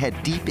family can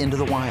head deep into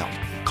the wild.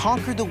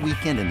 Conquer the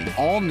weekend in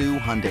the all-new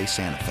Hyundai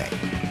Santa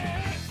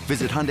Fe.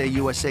 Visit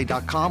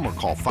HyundaiUSA.com or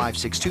call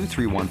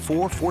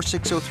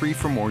 562-314-4603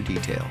 for more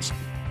details.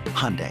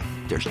 Hyundai,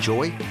 there's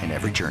joy in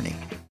every journey.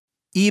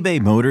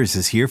 eBay Motors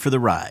is here for the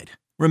ride.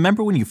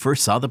 Remember when you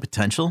first saw the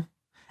potential?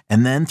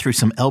 And then through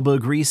some elbow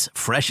grease,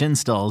 fresh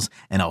installs,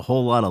 and a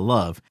whole lot of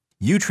love,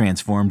 you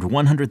transformed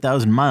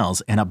 100,000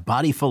 miles and a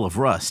body full of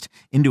rust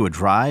into a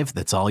drive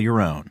that's all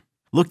your own.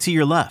 Look to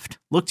your left.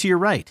 Look to your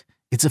right.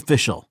 It's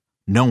official.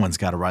 No one's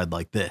got a ride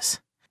like this.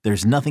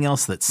 There's nothing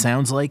else that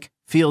sounds like,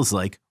 feels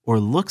like, or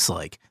looks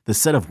like the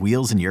set of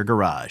wheels in your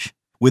garage.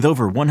 With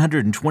over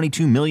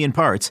 122 million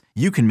parts,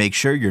 you can make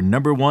sure your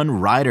number one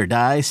ride or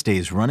die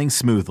stays running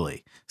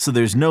smoothly. So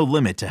there's no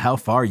limit to how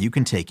far you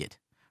can take it.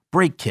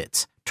 Brake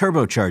kits,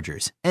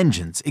 turbochargers,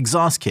 engines,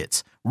 exhaust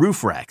kits,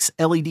 roof racks,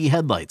 LED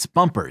headlights,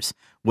 bumpers,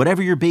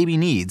 whatever your baby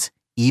needs,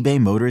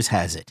 eBay Motors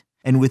has it.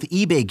 And with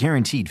eBay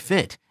Guaranteed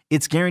Fit,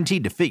 it's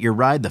guaranteed to fit your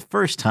ride the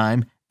first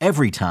time,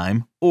 every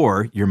time,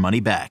 or your money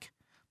back.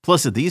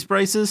 Plus at these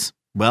prices,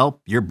 well,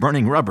 you're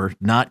burning rubber,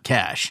 not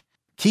cash.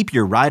 Keep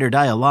your ride or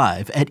die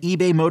alive at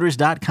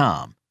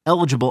ebaymotors.com.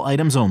 Eligible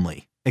items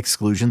only.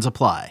 Exclusions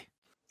apply.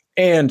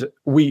 And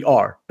we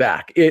are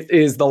back. It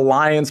is the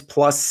Lions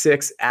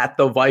 +6 at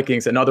the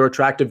Vikings, another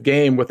attractive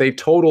game with a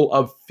total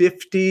of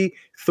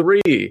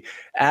 53.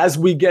 As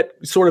we get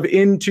sort of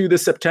into the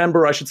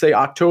September, I should say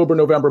October,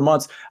 November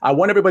months, I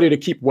want everybody to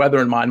keep weather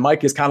in mind.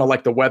 Mike is kind of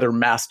like the weather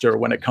master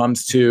when it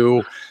comes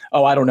to,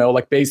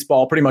 like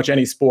baseball, pretty much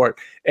any sport.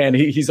 And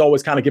he's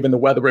always kind of given the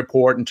weather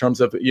report in terms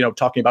of,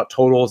 talking about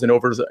totals and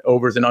overs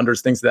and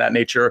unders, things of that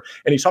nature.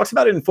 And he talks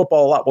about it in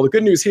football a lot. Well, the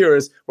good news here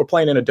is we're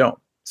playing in a dome,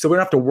 so we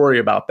don't have to worry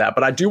about that.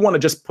 But I do want to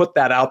just put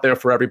that out there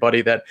for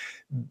everybody that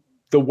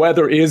the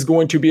weather is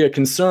going to be a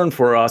concern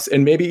for us,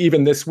 and maybe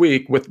even this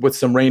week with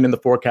some rain in the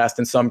forecast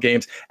in some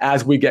games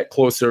as we get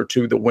closer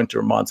to the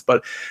winter months.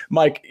 But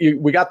Mike,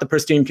 we got the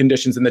pristine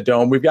conditions in the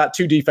dome. We've got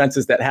two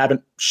defenses that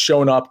haven't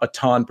shown up a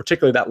ton,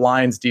 particularly that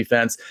Lions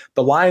defense.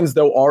 The Lions,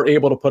 though, are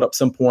able to put up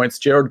some points.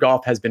 Jared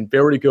Goff has been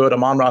very good.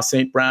 Amon-Ra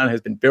St. Brown has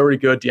been very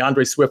good.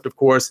 DeAndre Swift, of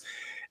course.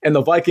 And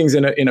the Vikings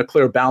in a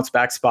clear bounce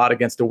back spot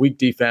against a weak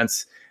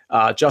defense.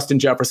 Justin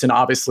Jefferson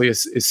obviously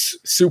is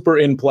super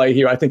in play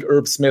here. I think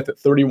Irv Smith at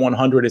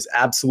 3,100 is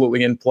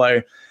absolutely in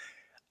play.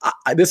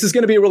 This is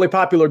going to be a really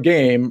popular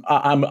game.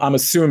 I'm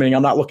assuming.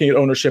 I'm not looking at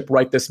ownership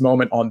right this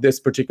moment on this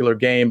particular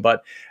game,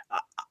 but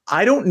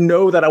I don't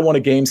know that I want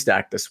to game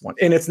stack this one.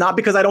 And it's not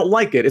because I don't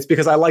like it. It's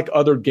because I like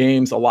other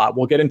games a lot.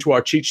 We'll get into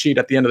our cheat sheet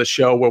at the end of the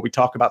show where we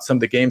talk about some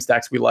of the game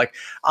stacks we like.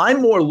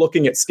 I'm more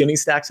looking at skinny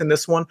stacks in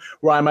this one,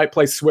 where I might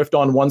play Swift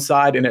on one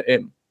side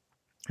and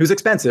who's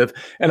expensive,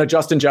 and a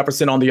Justin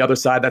Jefferson on the other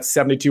side. That's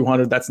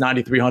 7,200, that's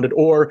 9,300,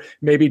 or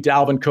maybe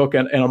Dalvin Cook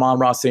and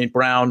Amon-Ra St.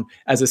 Brown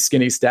as a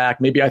skinny stack.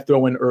 Maybe I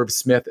throw in Irv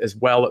Smith as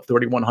well at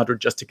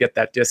 3,100 just to get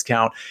that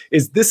discount.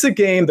 Is this a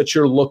game that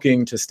you're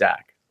looking to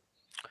stack?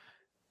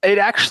 It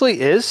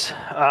actually is.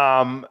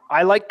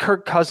 I like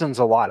Kirk Cousins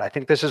a lot. I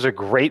think this is a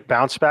great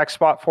bounce back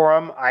spot for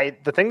him.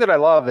 The thing that I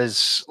love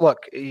is,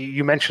 look,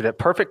 you mentioned it,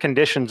 perfect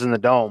conditions in the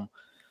dome.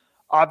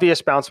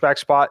 Obvious bounce back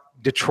spot.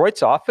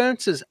 Detroit's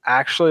offense is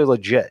actually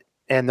legit,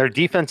 and their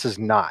defense is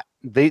not.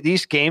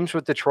 These games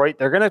with Detroit,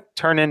 they're going to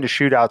turn into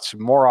shootouts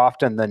more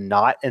often than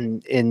not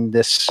in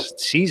this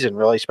season,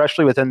 really,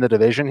 especially within the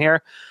division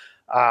here.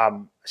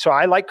 So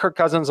I like Kirk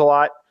Cousins a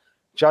lot.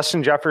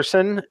 Justin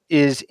Jefferson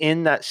is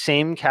in that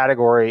same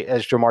category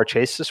as Jamar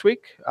Chase this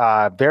week.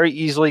 Very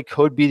easily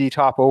could be the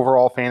top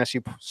overall fantasy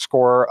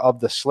scorer of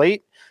the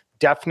slate.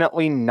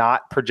 Definitely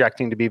not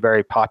projecting to be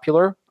very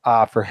popular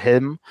for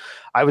him.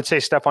 I would say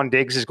Stephon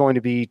Diggs is going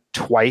to be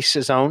twice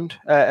as owned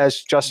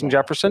as Justin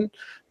Jefferson.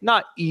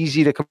 Not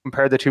easy to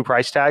compare the two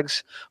price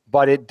tags,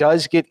 but it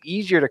does get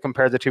easier to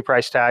compare the two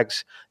price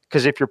tags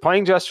because if you're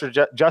playing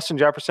Justin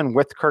Jefferson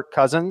with Kirk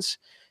Cousins,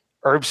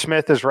 Irv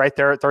Smith is right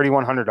there at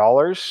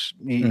 $3,100.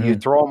 You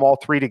throw them all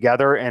three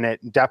together, and it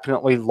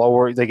definitely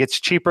it's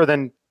cheaper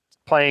than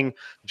playing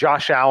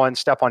Josh Allen,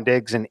 Stephon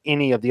Diggs, and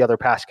any of the other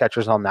pass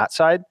catchers on that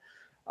side.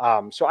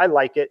 So I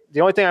like it.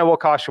 The only thing I will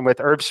caution with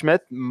Irv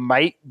Smith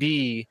might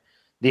be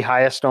the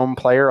highest owned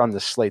player on the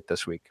slate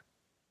this week.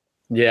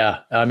 Yeah.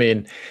 I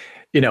mean,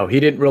 He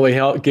didn't really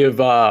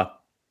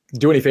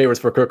do any favors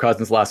for Kirk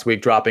Cousins last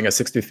week, dropping a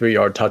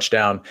 63-yard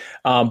touchdown.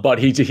 But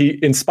he,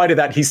 in spite of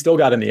that, he still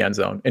got in the end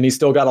zone, and he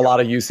still got a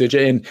lot of usage.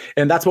 And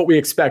that's what we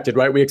expected,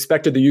 right? We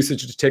expected the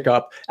usage to tick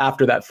up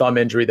after that thumb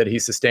injury that he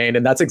sustained,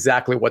 and that's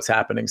exactly what's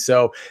happening.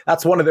 So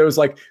that's one of those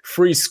like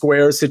free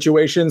squares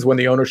situations when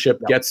the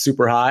ownership gets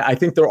super high. I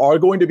think there are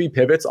going to be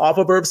pivots off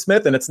of Irv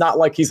Smith, and it's not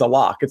like he's a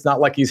lock. It's not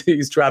like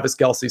he's Travis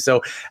Kelce.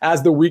 So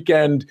as the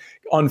weekend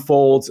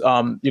unfolds,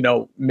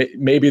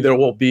 maybe there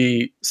will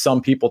be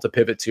some people to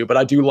pivot to, but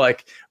I do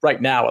like,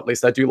 right now at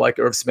least, I do like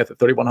Irv Smith at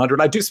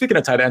 3,100. Speaking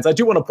of tight ends, I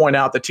do want to point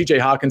out that TJ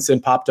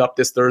Hawkinson popped up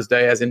this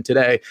Thursday, as in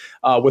today,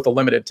 with a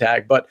limited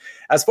tag. But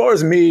as far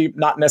as me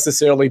not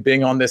necessarily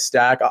being on this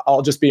stack,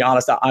 I'll just be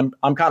honest, I'm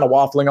kind of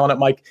waffling on it,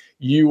 Mike.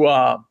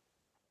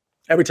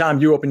 Every time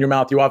you open your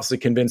mouth, you obviously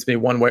convince me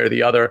one way or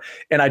the other.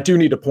 And I do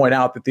need to point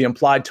out that the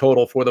implied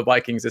total for the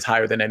Vikings is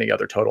higher than any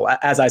other total.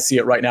 As I see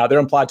it right now, their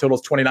implied total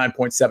is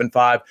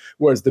 29.75,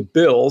 whereas the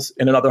Bills,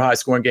 in another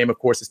high-scoring game, of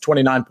course, is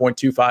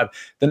 29.25.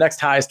 The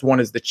next highest one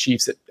is the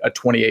Chiefs at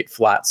 28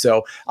 flat.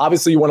 So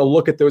obviously you want to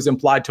look at those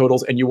implied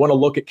totals, and you want to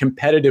look at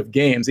competitive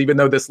games. Even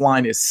though this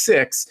line is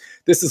 6,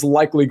 this is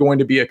likely going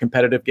to be a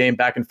competitive game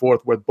back and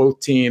forth where both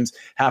teams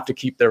have to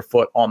keep their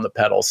foot on the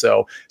pedal.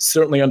 So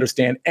certainly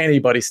understand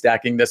anybody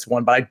stacking this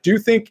one. But I do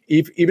think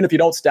even if you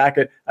don't stack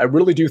it, I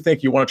really do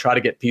think you want to try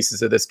to get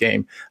pieces of this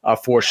game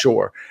for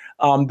sure.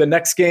 The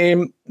next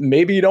game,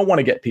 maybe you don't want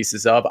to get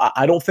pieces of.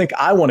 I don't think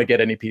I want to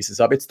get any pieces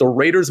of. It's the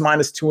Raiders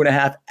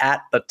 -2.5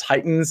 at the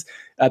Titans.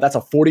 That's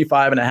a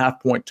 45.5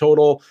 point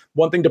total.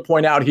 One thing to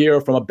point out here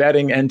from a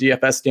betting and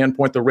DFS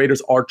standpoint, the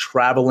Raiders are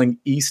traveling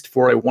east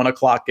for a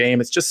 1:00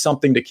 game. It's just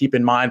something to keep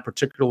in mind,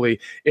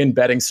 particularly in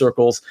betting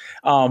circles.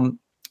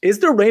 Is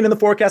there rain in the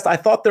forecast? I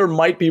thought there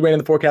might be rain in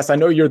the forecast. I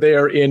know you're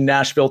there in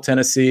Nashville,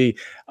 Tennessee.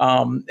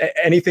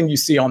 Anything you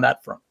see on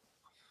that front?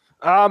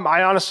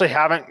 I honestly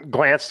haven't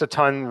glanced a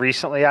ton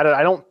recently at it.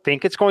 I don't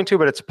think it's going to,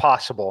 but it's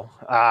possible.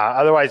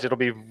 Otherwise, it'll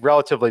be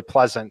relatively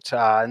pleasant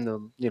in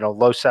the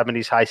low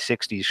 70s, high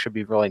 60s. Should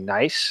be really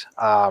nice.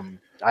 I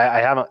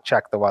haven't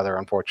checked the weather,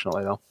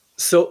 unfortunately, though.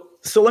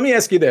 So let me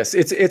ask you this.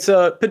 It's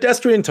a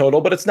pedestrian total,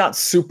 but it's not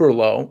super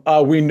low.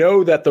 We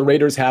know that the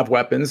Raiders have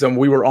weapons, and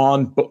we were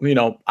on,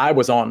 I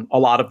was on a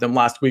lot of them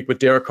last week with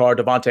Derek Carr,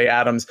 Devontae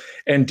Adams,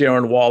 and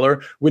Darren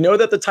Waller. We know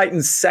that the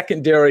Titans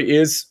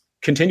secondary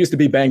continues to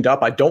be banged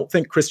up. I don't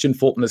think Christian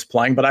Fulton is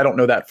playing, but I don't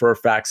know that for a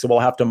fact. So we'll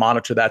have to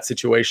monitor that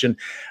situation.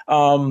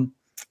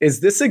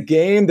 Is this a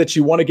game that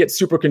you want to get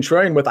super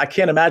contrarian with? I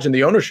can't imagine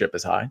the ownership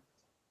is high.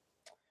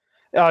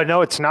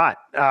 No, it's not.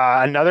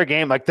 Another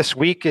game like this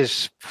week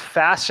is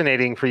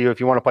fascinating for you if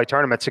you want to play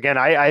tournaments. Again,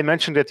 I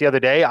mentioned it the other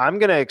day. I'm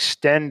going to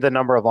extend the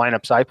number of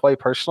lineups I play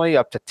personally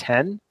up to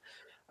 10.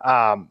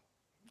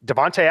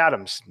 Devontae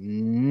Adams,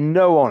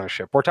 no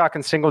ownership. We're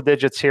talking single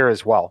digits here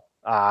as well.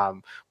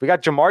 We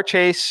got Jamar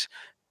Chase,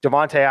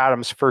 Devontae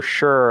Adams for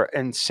sure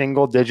in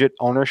single digit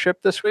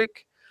ownership this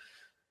week.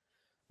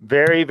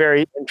 Very,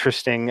 very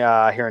interesting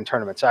here in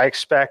tournaments. I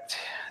expect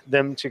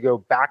them to go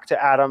back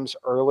to Adams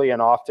early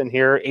and often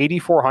here.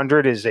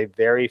 8,400 is a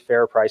very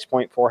fair price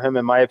point for him,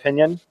 in my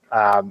opinion.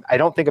 I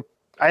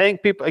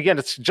think people, again,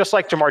 it's just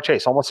like Jamar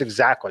Chase, almost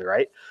exactly,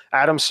 right?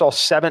 Adams saw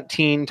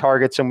 17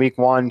 targets in week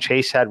 1.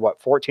 Chase had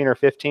 14 or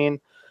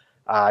 15.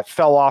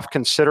 Fell off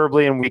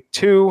considerably in week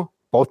 2.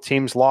 Both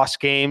teams lost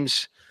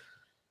games.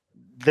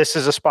 This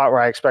is a spot where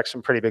I expect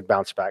some pretty big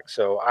bounce back.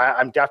 So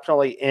I'm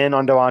definitely in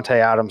on Devontae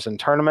Adams in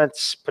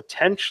tournaments,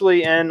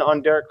 potentially in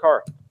on Derek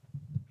Carr.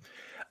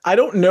 I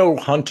don't know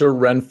Hunter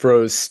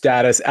Renfro's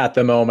status at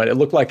the moment. It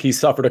looked like he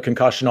suffered a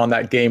concussion on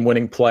that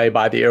game-winning play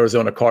by the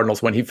Arizona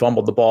Cardinals when he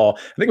fumbled the ball.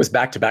 I think it was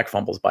back-to-back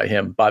fumbles by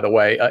him, by the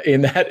way,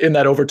 in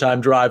that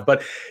overtime drive.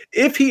 But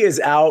if he is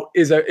out,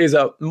 is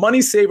a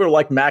money saver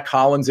like Mac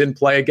Hollins in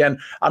play? Again,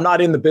 I'm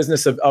not in the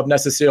business of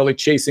necessarily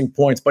chasing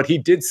points, but he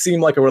did seem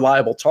like a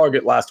reliable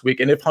target last week.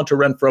 And if Hunter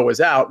Renfro is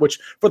out, which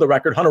for the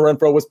record, Hunter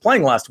Renfro was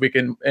playing last week,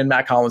 and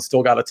Mac Hollins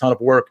still got a ton of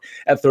work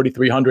at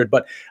 3,300.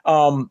 But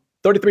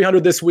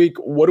 3,300 this week.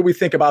 What do we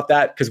think about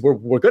that? Because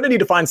we're going to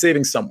need to find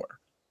savings somewhere.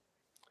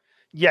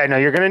 Yeah, no,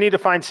 you're going to need to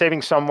find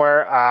savings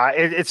somewhere.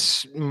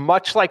 It's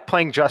much like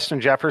playing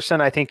Justin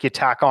Jefferson. I think you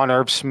tack on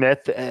Irv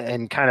Smith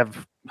and kind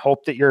of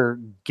hope that you're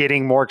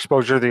getting more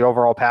exposure to the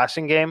overall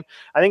passing game.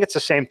 I think it's the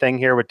same thing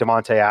here with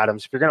Devontae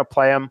Adams. If you're going to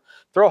play him,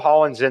 throw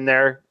Hollins in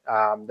there.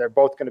 They're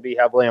both going to be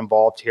heavily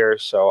involved here.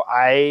 So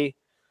I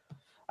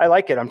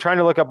like it. I'm trying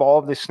to look up all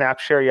of the snap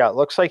share. Yeah, it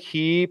looks like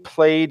he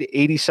played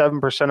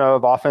 87%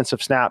 of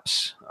offensive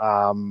snaps.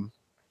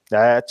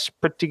 That's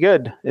pretty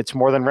good. It's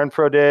more than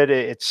Renfro did.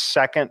 It's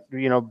second,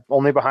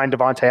 only behind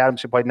Devontae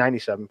Adams, who played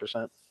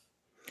 97%.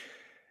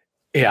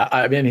 Yeah,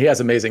 I mean, he has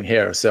amazing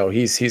hair, so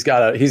he's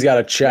got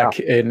a check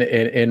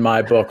in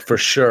my book for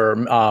sure.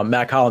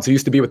 Mac Hollins, who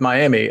used to be with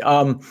Miami.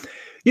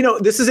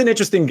 This is an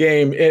interesting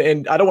game,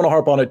 and I don't want to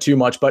harp on it too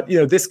much, but,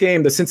 this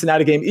game, the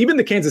Cincinnati game, even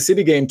the Kansas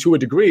City game to a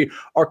degree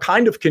are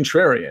kind of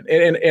contrarian.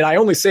 And I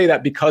only say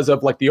that because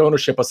of the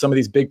ownership of some of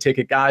these big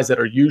ticket guys that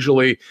are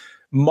usually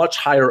much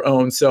higher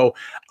owned. So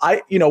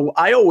I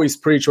always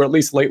preach, or at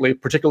least lately,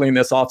 particularly in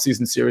this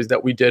offseason series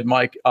that we did,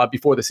 Mike,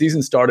 before the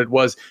season started,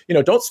 was,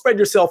 don't spread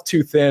yourself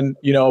too thin.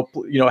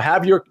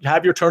 Have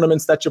your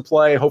tournaments that you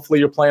play. Hopefully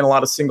you're playing a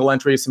lot of single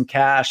entry, some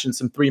cash and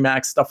some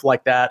 3-max, stuff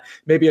like that.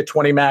 Maybe a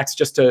 20-max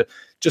just to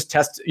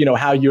test,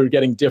 how you're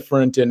getting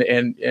different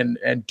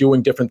and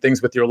doing different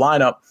things with your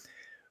lineup.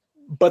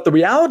 But the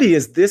reality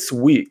is this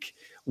week,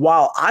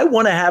 while I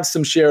want to have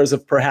some shares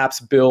of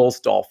perhaps Bills,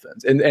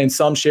 Dolphins, and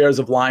some shares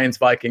of Lions,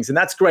 Vikings, and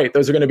that's great.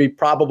 Those are going to be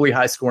probably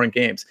high-scoring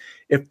games.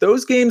 If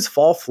those games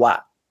fall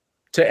flat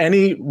to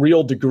any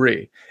real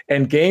degree,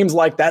 and games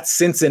like that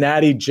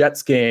Cincinnati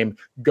Jets game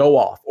go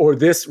off, or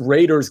this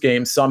Raiders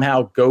game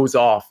somehow goes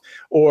off,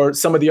 or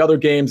some of the other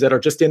games that are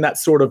just in that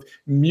sort of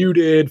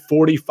muted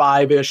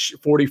 45-ish,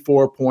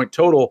 44-point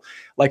total,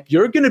 like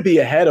you're going to be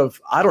ahead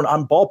of,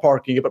 I'm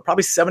ballparking it, but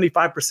probably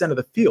 75% of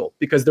the field,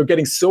 because they're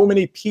getting so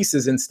many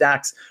pieces and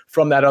stacks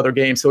from that other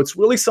game. So it's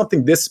really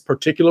something this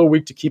particular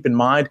week to keep in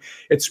mind.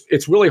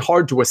 It's really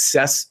hard to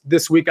assess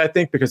this week, I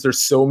think, because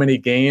there's so many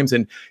games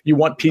and you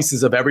want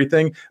pieces of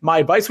everything. My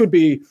advice would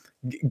be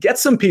get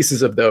some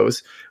pieces of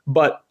those,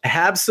 but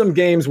have some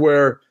games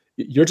where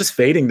you're just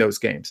fading those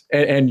games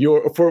and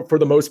you're for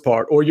the most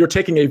part, or you're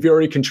taking a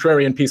very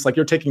contrarian piece, like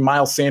you're taking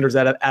Miles Sanders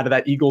out of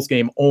that Eagles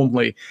game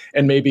only,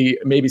 and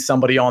maybe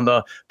somebody on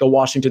the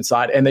Washington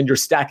side, and then you're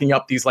stacking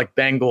up these like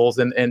Bengals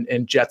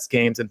and Jets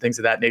games and things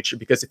of that nature,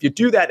 because if you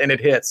do that and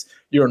it hits,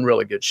 you're in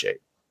really good shape.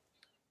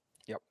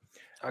 Yep,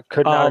 I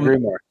could not agree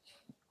more.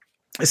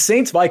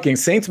 Saints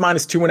Vikings, Saints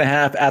minus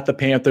 2.5 at the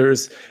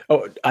Panthers.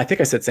 Oh, I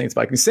think I said Saints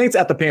Vikings. Saints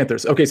at the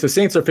Panthers. Okay, so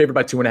Saints are favored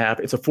by 2.5.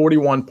 It's a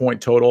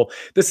 41-point total.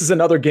 This is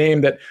another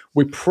game that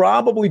we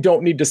probably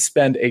don't need to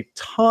spend a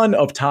ton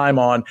of time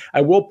on.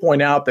 I will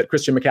point out that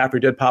Christian McCaffrey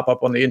did pop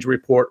up on the injury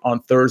report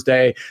on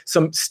Thursday.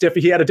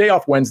 He had a day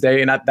off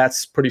Wednesday, and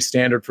that's pretty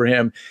standard for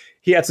him.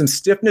 He had some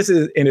stiffness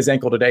in his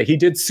ankle today. He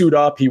did suit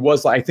up. He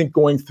was, I think,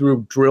 going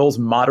through drills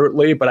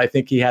moderately, but I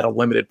think he had a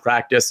limited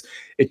practice.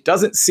 It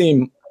doesn't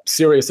seem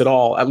serious at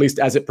all, at least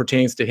as it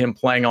pertains to him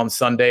playing on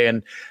Sunday.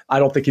 And I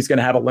don't think he's going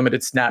to have a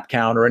limited snap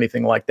count or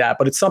anything like that,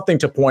 but it's something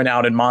to point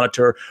out and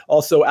monitor.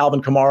 Also,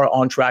 Alvin Kamara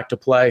on track to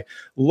play.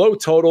 Low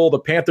total. The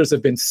Panthers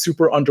have been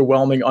super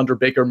underwhelming under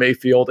Baker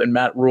Mayfield and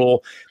Matt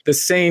Rule. The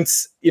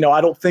Saints, I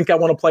don't think I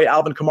want to play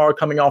Alvin Kamara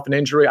coming off an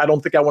injury. I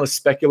don't think I want to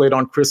speculate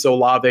on Chris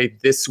Olave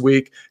this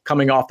week,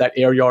 coming off that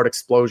air yard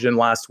explosion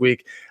last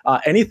week.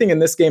 Anything in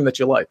this game that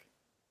you like?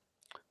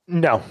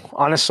 No,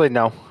 honestly,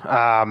 no.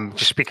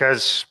 Just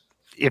because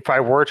if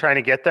I were trying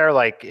to get there,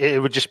 it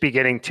would just be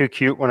getting too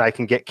cute when I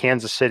can get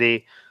Kansas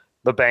City,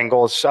 the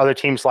Bengals, other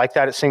teams like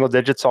that at single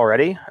digits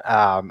already.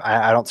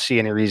 I don't see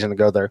any reason to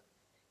go there.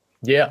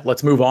 Yeah,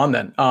 let's move on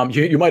then.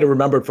 You might have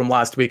remembered from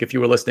last week, if you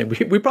were listening,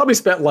 we probably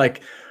spent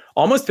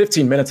almost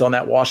 15 minutes on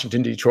that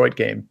Washington-Detroit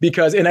game,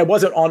 and it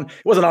wasn't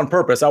on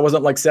purpose. I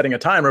wasn't setting a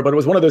timer, but it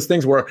was one of those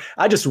things where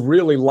I just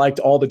really liked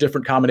all the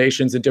different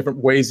combinations and different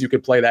ways you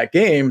could play that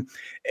game.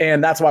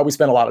 And that's why we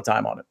spent a lot of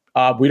time on it.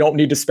 We don't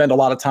need to spend a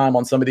lot of time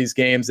on some of these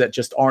games that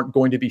just aren't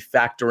going to be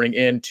factoring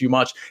in too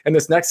much. And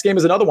this next game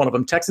is another one of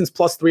them. Texans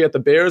 +3 at the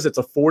Bears. It's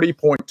a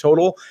 40-point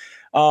total.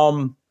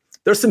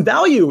 There's some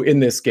value in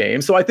this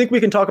game. So I think we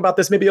can talk about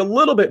this maybe a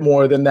little bit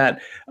more than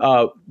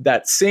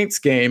that Saints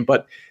game,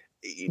 but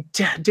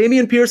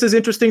Dameon Pierce is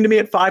interesting to me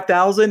at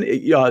 5,000.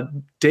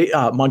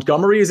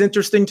 Montgomery is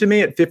interesting to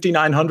me at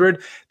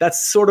 5,900.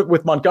 That's sort of,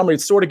 with Montgomery,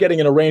 it's sort of getting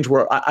in a range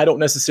where I don't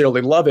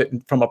necessarily love it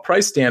from a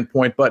price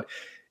standpoint, but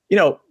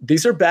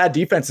these are bad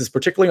defenses,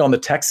 particularly on the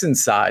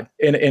Texans side.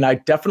 And I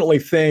definitely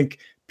think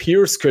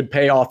Pierce could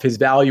pay off his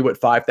value at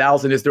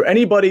 5,000. Is there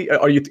anybody,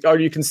 are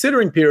you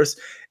considering Pierce?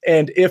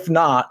 And if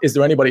not, is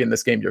there anybody in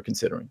this game you're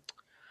considering?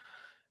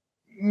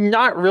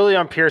 Not really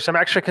on Pierce. I'm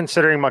actually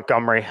considering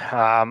Montgomery.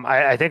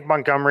 I think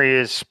Montgomery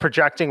is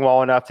projecting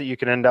well enough that you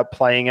can end up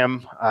playing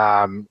him.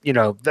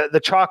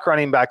 The chalk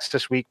running backs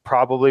this week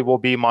probably will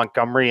be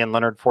Montgomery and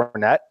Leonard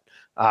Fournette.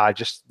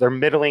 Just they're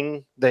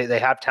middling. They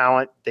have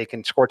talent. They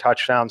can score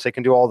touchdowns. They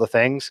can do all the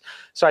things.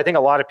 So I think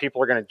a lot of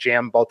people are going to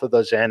jam both of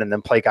those in and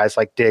then play guys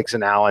like Diggs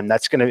and Allen.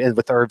 That's going to,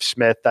 with Irv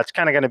Smith, that's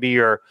kind of going to be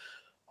your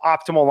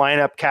optimal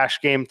lineup cash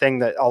game thing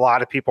that a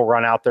lot of people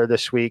run out there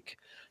this week.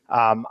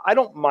 I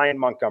don't mind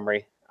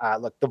Montgomery.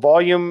 Look, the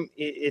volume,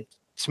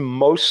 it's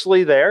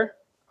mostly there.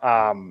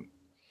 That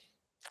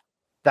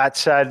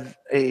said,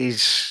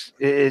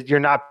 you're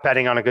not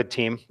betting on a good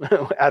team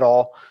at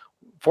all.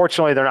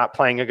 Fortunately, they're not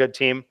playing a good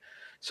team.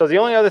 So the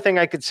only other thing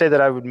I could say that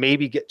I would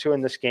maybe get to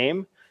in this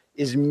game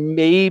is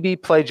maybe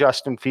play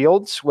Justin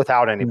Fields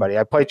without anybody.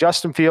 I play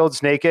Justin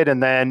Fields naked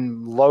and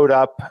then load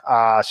up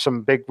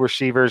some big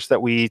receivers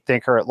that we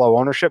think are at low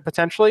ownership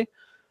potentially.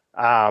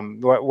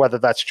 Whether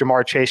that's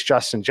Jamar Chase,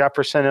 Justin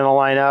Jefferson in a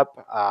lineup,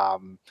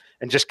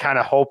 and just kind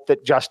of hope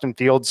that Justin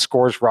Fields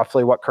scores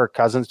roughly what Kirk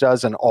Cousins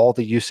does and all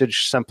the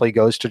usage simply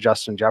goes to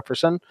Justin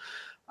Jefferson.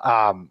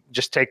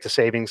 Just take the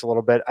savings a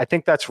little bit. I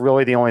think that's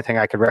really the only thing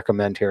I could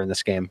recommend here in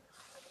this game.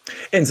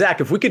 And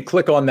Zach, if we could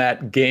click on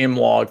that game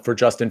log for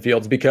Justin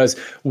Fields, because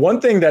one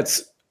thing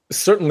that's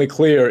certainly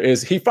clear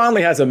is he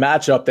finally has a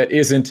matchup that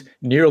isn't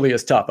nearly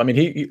as tough. I mean,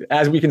 he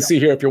as we can see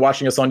here, if you're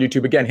watching us on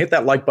YouTube, again, hit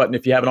that like button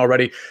if you haven't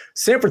already.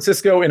 San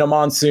Francisco in a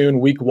monsoon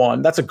week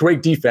 1. That's a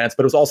great defense,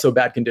 but it was also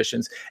bad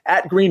conditions.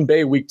 At Green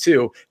Bay week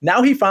 2.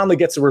 Now he finally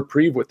gets a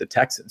reprieve with the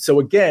Texans. So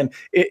again,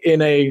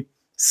 in a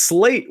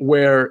slate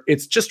where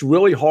it's just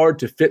really hard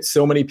to fit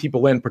so many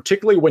people in,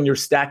 particularly when you're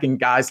stacking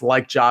guys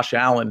like Josh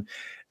Allen,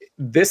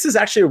 this is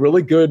actually a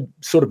really good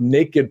sort of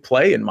naked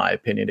play, in my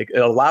opinion. It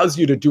allows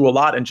you to do a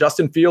lot, and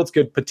Justin Fields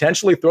could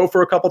potentially throw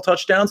for a couple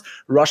touchdowns,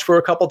 rush for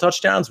a couple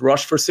touchdowns,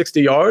 rush for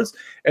 60 yards,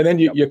 and then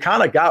you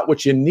kind of got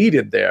what you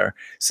needed there.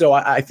 So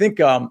I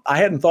think I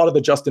hadn't thought of the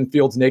Justin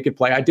Fields naked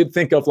play. I did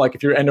think of, like,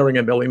 if you're entering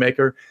a Millie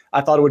Maker,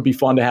 I thought it would be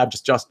fun to have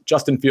just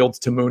Justin Fields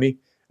to Mooney.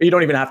 You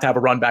don't even have to have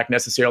a run back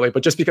necessarily,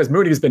 but just because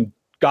Mooney has been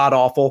god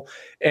awful,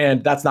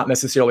 and that's not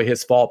necessarily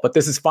his fault. But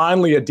this is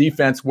finally a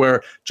defense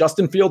where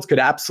Justin Fields could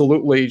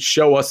absolutely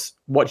show us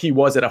what he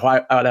was at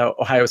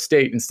Ohio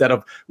State instead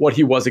of what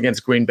he was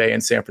against Green Bay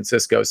and San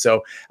Francisco.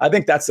 So I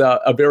think that's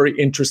a very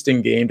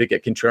interesting game to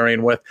get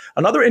contrarian with.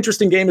 Another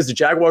interesting game is the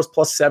Jaguars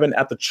 +7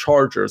 at the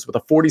Chargers with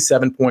a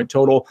 47-point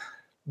total.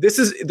 This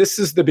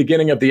is the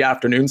beginning of the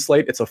afternoon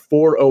slate. It's a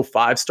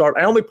 4:05 start.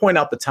 I only point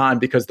out the time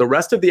because the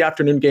rest of the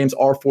afternoon games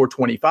are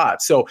 4:25.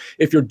 So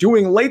if you're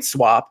doing late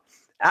swap,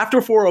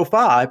 after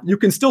 4:05, you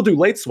can still do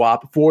late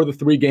swap for the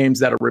 3 games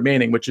that are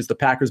remaining, which is the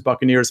Packers,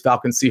 Buccaneers,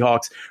 Falcons,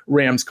 Seahawks,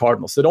 Rams,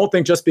 Cardinals. So don't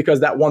think just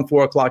because that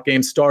 4 o'clock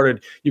game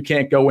started, you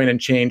can't go in and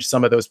change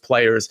some of those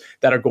players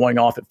that are going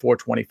off at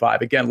 4:25.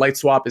 Again, late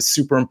swap is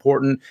super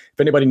important. If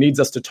anybody needs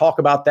us to talk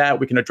about that,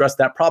 we can address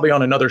that probably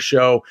on another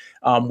show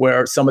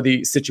where some of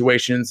the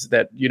situations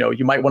that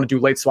you might want to do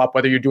late swap,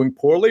 whether you're doing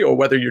poorly or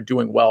whether you're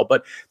doing well.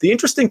 But the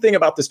interesting thing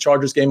about this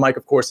Chargers game, Mike,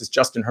 of course, is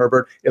Justin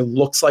Herbert. It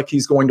looks like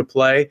he's going to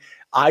play.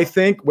 I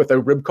think with a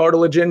rib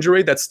cartilage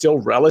injury that's still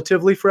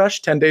relatively fresh,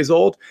 10 days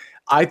old,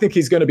 I think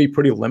he's going to be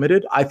pretty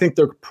limited. I think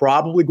they're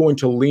probably going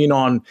to lean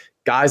on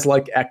guys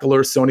like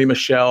Eckler, Sony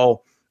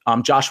Michel,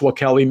 Joshua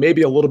Kelly,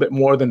 maybe a little bit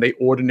more than they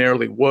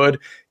ordinarily would.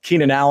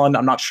 Keenan Allen,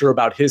 I'm not sure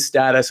about his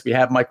status. We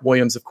have Mike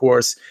Williams, of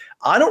course.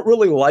 I don't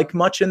really like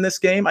much in this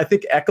game. I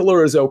think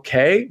Eckler is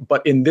okay,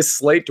 but in this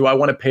slate, do I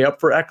want to pay up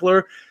for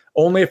Eckler?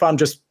 Only if I'm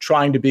just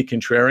trying to be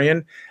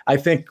contrarian. I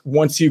think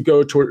once you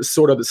go to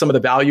sort of some of the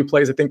value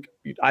plays,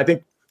 I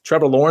think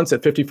Trevor Lawrence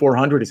at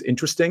 5,400 is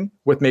interesting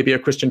with maybe a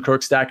Christian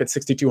Kirk stack at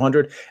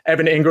 6,200.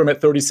 Evan Ingram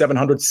at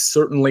 3,700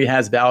 certainly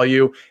has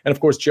value. And of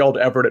course, Gerald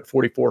Everett at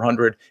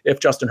 4,400. If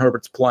Justin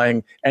Herbert's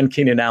playing and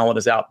Keenan Allen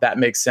is out, that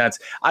makes sense.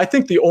 I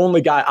think the only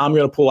guy I'm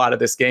going to pull out of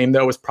this game,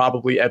 though, is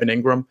probably Evan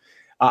Ingram.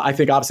 I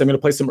think obviously I'm going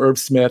to play some Irv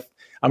Smith.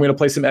 I'm going to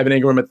play some Evan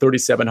Ingram at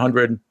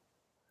 3,700.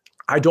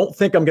 I don't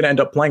think I'm going to end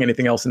up playing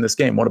anything else in this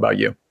game. What about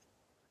you?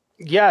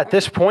 Yeah, at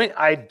this point,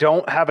 I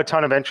don't have a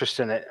ton of interest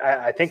in it.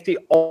 I think the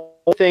only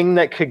thing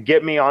that could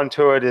get me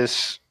onto it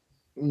is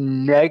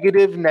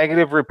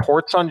negative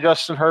reports on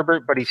Justin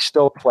Herbert, but he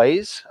still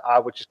plays,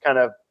 which is kind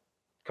of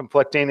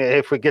conflicting.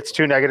 If it gets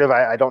too negative,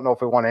 I don't know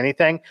if we want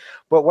anything.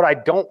 But what I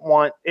don't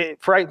want,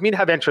 for me to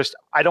have interest,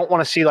 I don't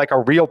want to see like a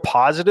real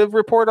positive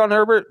report on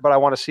Herbert, but I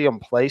want to see him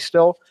play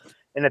still.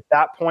 And at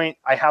that point,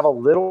 I have a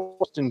little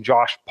interest in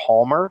Josh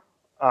Palmer.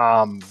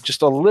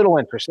 Just a little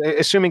interest,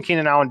 assuming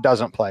Keenan Allen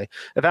doesn't play.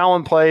 If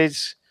Allen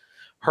plays,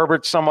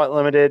 Herbert's somewhat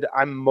limited.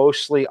 I'm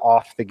mostly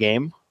off the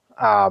game.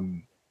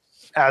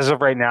 As of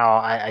right now,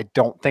 I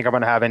don't think I'm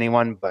going to have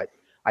anyone, but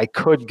I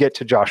could get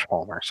to Josh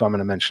Palmer, so I'm going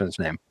to mention his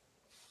name.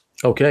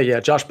 Okay, yeah,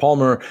 Josh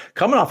Palmer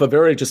coming off a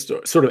very just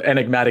sort of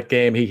enigmatic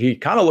game. He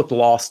kind of looked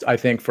lost, I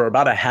think, for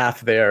about a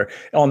half there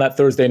on that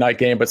Thursday night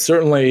game, but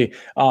certainly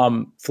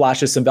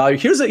flashes some value.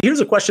 Here's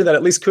a question that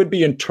at least could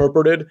be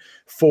interpreted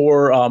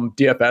for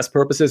DFS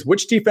purposes.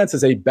 Which defense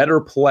is a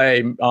better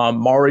play?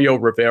 Mario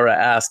Rivera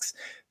asks.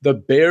 The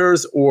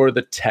Bears or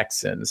the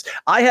Texans?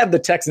 I have the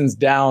Texans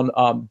down,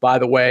 by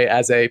the way,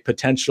 as a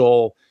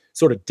potential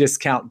sort of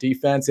discount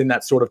defense in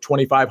that sort of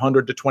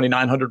 2,500 to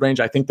 2,900 range.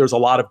 I think there's a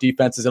lot of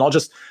defenses, and I'll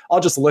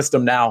just list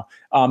them now.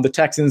 The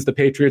Texans, the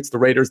Patriots, the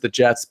Raiders, the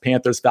Jets,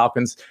 Panthers,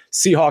 Falcons,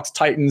 Seahawks,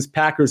 Titans,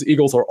 Packers,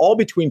 Eagles are all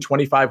between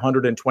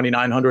 2,500 and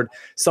 2,900.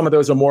 Some of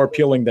those are more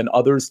appealing than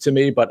others to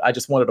me, but I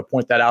just wanted to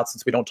point that out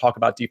since we don't talk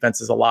about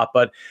defenses a lot.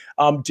 But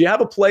do you have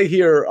a play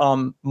here,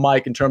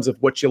 Mike, in terms of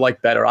what you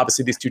like better?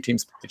 Obviously, these two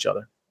teams play each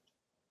other.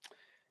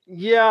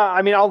 Yeah,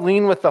 I mean, I'll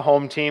lean with the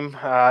home team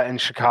in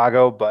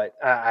Chicago, but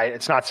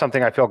it's not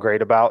something I feel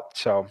great about.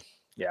 So,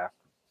 yeah,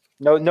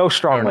 no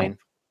strong lean.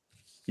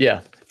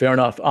 Yeah, fair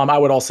enough. I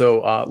would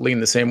also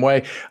lean the same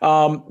way.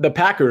 The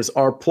Packers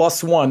are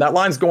 +1. That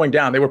line's going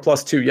down. They were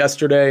 +2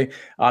 yesterday,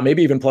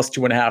 maybe even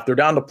 +2.5. They're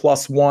down to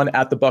 +1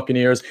 at the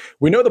Buccaneers.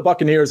 We know the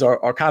Buccaneers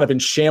are kind of in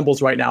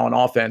shambles right now on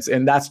offense,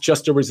 and that's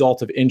just a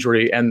result of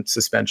injury and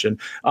suspension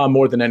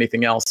more than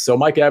anything else. So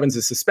Mike Evans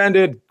is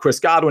suspended. Chris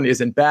Godwin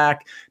isn't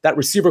back. That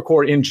receiver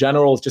core in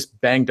general is just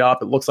banged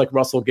up. It looks like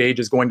Russell Gage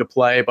is going to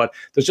play, but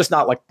there's just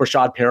not, like,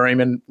 Rashad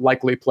Perryman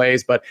likely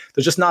plays, but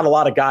there's just not a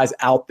lot of guys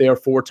out there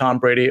for Tom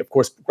Brady. Of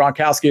course,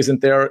 Gronkowski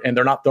isn't there, and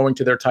they're not throwing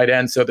to their tight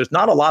end. So there's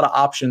not a lot of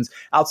options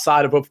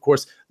outside of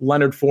course,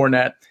 Leonard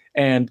Fournette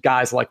and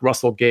guys like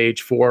Russell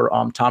Gage for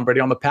Tom Brady.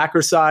 On the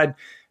Packers side,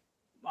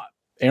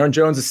 Aaron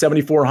Jones is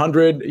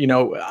 7,400.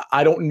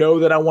 I don't know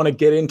that I want to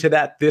get into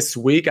that this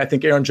week. I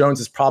think Aaron Jones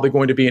is probably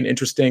going to be an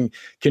interesting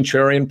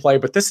contrarian play,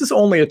 but this is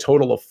only a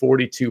total of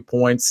 42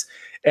 points.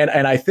 And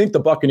I think the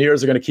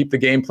Buccaneers are going to keep the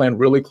game plan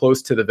really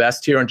close to the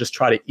vest here and just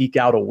try to eke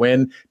out a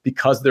win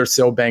because they're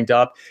so banged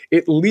up.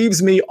 It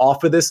leaves me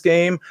off of this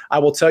game. I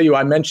will tell you,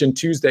 I mentioned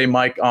Tuesday,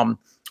 Mike,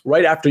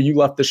 right after you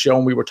left the show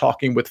and we were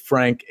talking with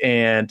Frank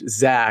and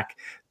Zach,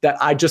 that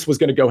I just was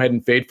going to go ahead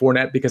and fade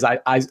Fournette because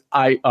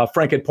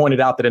Frank had pointed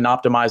out that in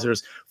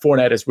optimizers,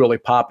 Fournette is really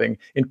popping.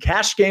 In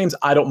cash games,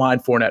 I don't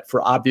mind Fournette for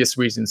obvious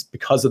reasons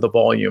because of the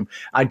volume.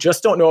 I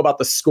just don't know about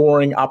the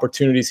scoring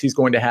opportunities he's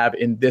going to have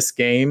in this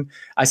game.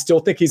 I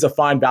still think he's a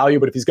fine value,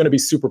 but if he's going to be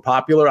super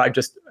popular,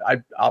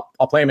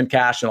 I'll play him in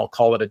cash and I'll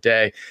call it a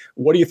day.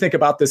 What do you think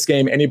about this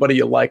game? Anybody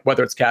you like,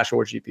 whether it's cash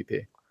or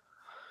GPP?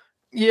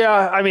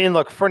 Yeah, I mean,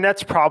 look,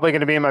 Fournette's probably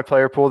going to be in my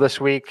player pool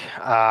this week.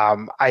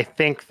 I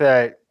think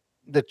that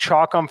the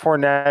chalk on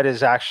Fournette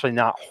is actually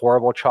not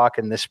horrible chalk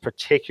in this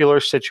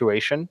particular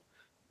situation.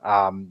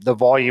 The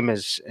volume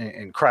is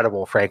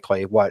incredible,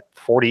 frankly.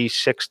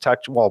 46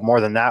 touch? Well,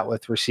 more than that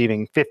with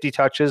receiving 50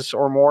 touches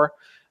or more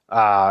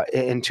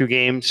in 2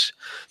 games.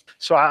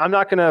 So I'm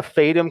not going to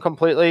fade him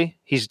completely.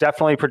 He's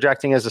definitely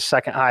projecting as the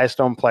second highest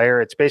owned player.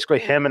 It's basically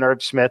him and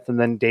Irv Smith and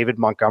then David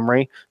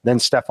Montgomery, then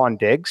Stephon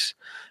Diggs.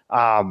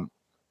 I'm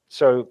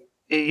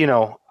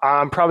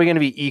probably going to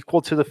be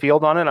equal to the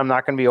field on it. I'm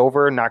not going to be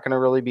over, not going to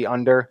really be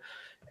under.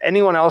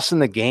 Anyone else in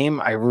the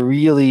game, I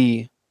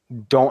really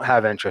don't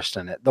have interest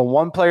in it. The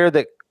one player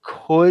that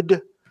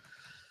could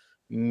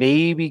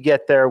maybe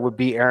get there would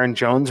be Aaron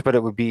Jones, but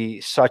it would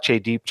be such a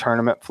deep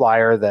tournament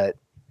flyer that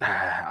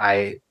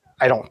I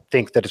don't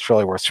think that it's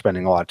really worth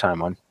spending a lot of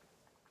time on.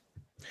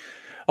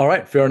 All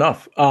right, fair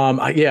enough.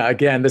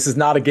 Again, this is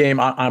not a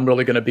game I'm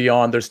really going to be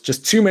on. There's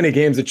just too many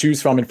games to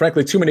choose from, and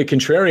frankly, too many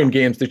contrarian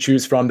games to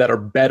choose from that are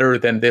better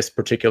than this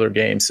particular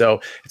game. So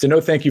it's a no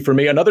thank you for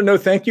me. Another no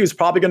thank you is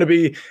probably going to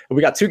be,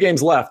 we got 2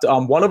 games left.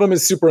 One of them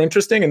is super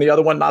interesting, and the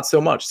other one not so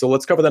much. So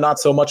let's cover the not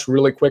so much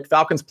really quick.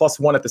 Falcons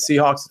 +1 at the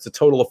Seahawks. It's a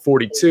total of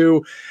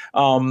 42.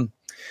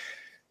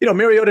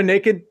 Mariota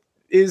naked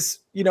is,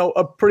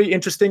 a pretty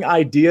interesting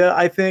idea,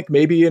 I think,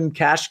 maybe in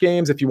cash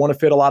games if you want to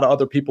fit a lot of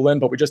other people in.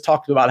 But we just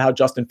talked about how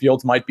Justin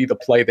Fields might be the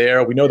play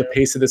there. We know the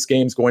pace of this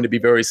game is going to be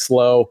very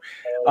slow.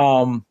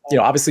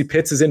 Obviously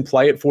Pitts is in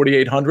play at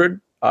 4,800.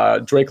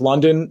 Drake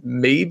London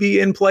maybe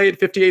in play at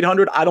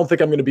 5,800. I don't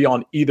think I'm going to be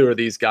on either of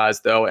these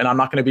guys, though, and I'm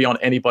not going to be on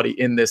anybody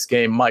in this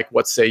game. Mike,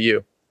 what say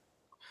you?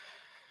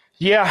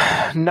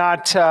 Yeah,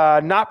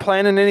 not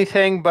planning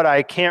anything, but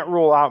I can't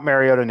rule out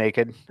Mariota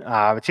naked.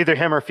 It's either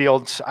him or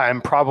Fields. I'm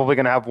probably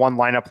going to have one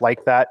lineup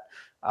like that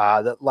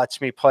that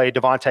lets me play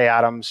Devontae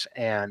Adams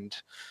and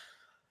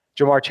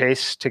Jamar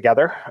Chase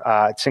together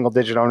at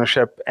single-digit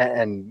ownership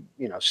and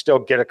still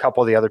get a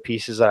couple of the other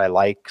pieces that I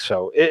like.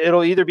 So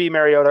it'll either be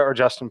Mariota or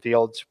Justin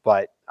Fields,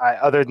 but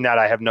other than that,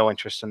 I have no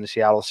interest in the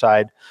Seattle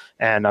side,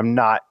 and I'm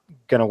not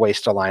going to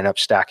waste a lineup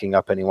stacking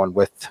up anyone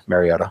with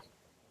Mariota.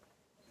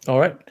 All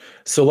right.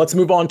 So let's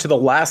move on to the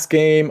last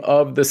game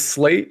of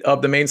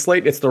the main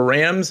slate. It's the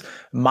Rams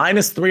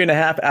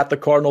 -3.5 at the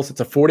Cardinals.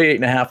 It's a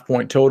 48.5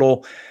 point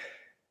total.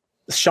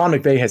 Sean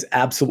McVay has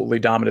absolutely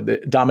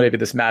dominated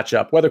this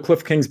matchup, whether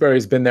Cliff Kingsbury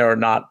has been there or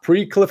not.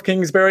 Pre-Cliff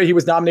Kingsbury, he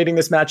was dominating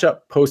this matchup.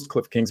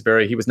 Post-Cliff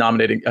Kingsbury, he was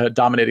dominating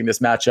this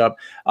matchup.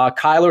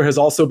 Kyler has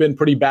also been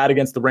pretty bad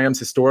against the Rams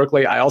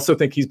historically. I also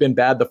think he's been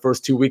bad the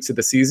first 2 weeks of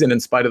the season in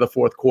spite of the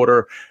fourth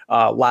quarter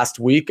last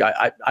week.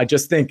 I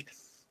just think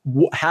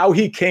how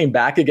he came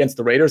back against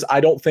the Raiders,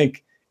 I don't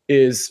think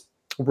is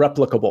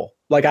replicable.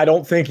 Like, I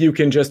don't think you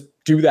can just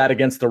do that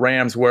against the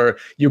Rams where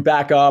you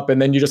back up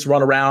and then you just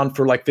run around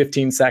for like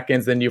 15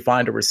 seconds, then you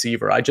find a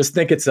receiver. I just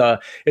think it's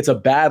a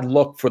bad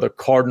look for the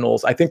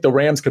Cardinals. I think the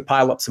Rams could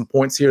pile up some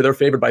points here. They're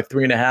favored by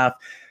 3.5.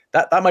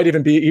 That might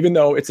even be, even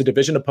though it's a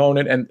division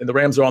opponent and the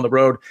Rams are on the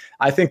road,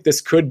 I think this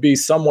could be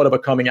somewhat of a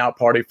coming out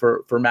party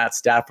for Matt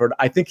Stafford.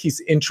 I think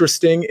he's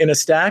interesting in a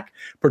stack,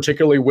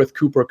 particularly with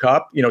Cooper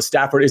Kupp.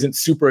 Stafford isn't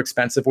super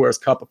expensive, whereas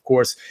Kupp, of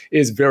course,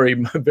 is very,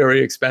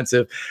 very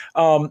expensive.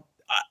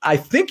 I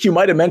think you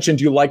might have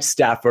mentioned you liked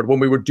Stafford when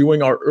we were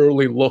doing our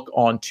early look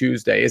on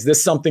Tuesday. Is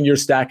this something you're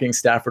stacking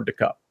Stafford to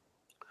Kupp?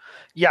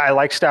 Yeah, I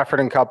like Stafford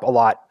and Kupp a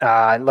lot.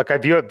 Look, I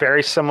view it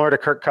very similar to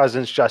Kirk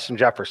Cousins, Justin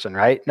Jefferson,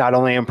 right? Not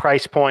only in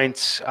price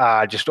points,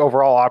 just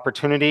overall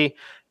opportunity,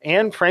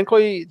 and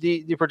frankly,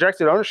 the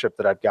projected ownership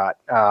that I've got.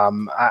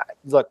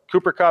 Look,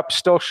 Cooper Kupp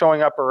still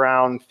showing up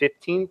around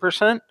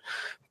 15%,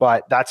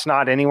 but that's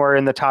not anywhere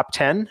in the top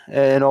 10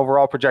 in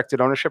overall projected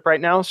ownership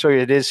right now. So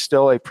it is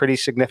still a pretty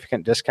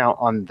significant discount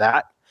on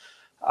that.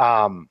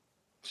 So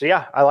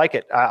yeah, I like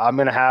it. I'm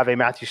going to have a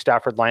Matthew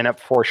Stafford lineup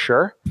for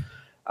sure.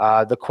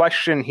 The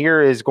question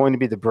here is going to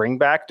be the bring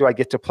back. Do I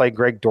get to play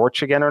Greg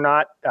Dortch again or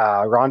not?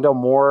 Rondale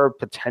Moore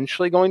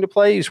potentially going to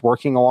play. He's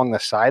working along the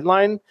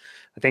sideline.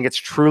 I think it's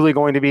truly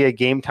going to be a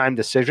game time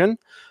decision.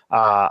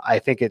 I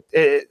think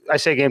I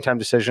say game time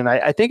decision.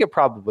 I think it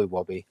probably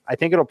will be. I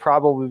think it'll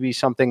probably be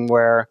something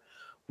where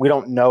we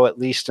don't know at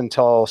least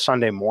until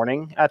Sunday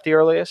morning at the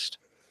earliest,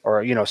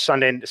 or,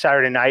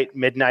 Saturday night,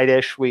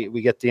 midnight-ish.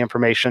 We get the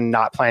information,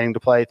 not planning to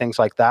play, things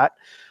like that.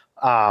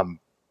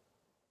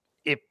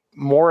 If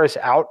Moore is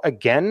out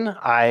again,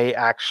 I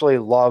actually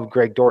love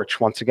Greg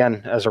Dortch once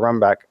again as a run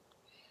back.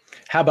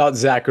 How about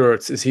Zach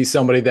Ertz? Is he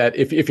somebody that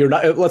if you're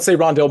not, let's say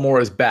Rondale Moore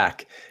is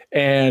back,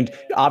 and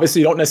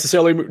obviously you don't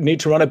necessarily need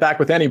to run it back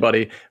with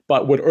anybody,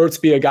 but would Ertz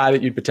be a guy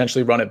that you'd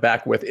potentially run it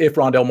back with if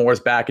Rondale Moore is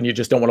back and you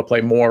just don't want to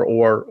play Moore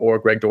or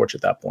Greg Dortch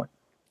at that point?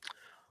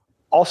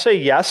 I'll say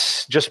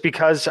yes, just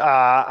because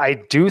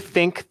I do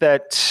think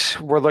that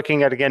we're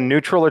looking at, again,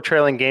 neutral or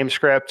trailing game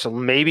script,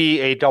 maybe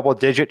a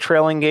double-digit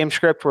trailing game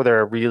script where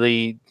they're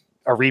really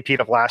a repeat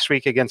of last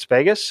week against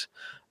Vegas.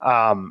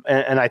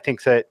 And I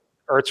think that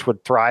Ertz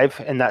would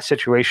thrive in that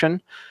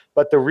situation.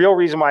 But the real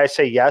reason why I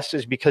say yes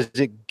is because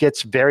it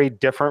gets very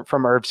different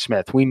from Irv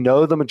Smith. We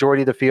know the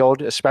majority of the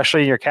field,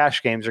 especially in your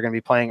cash games, are going to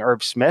be playing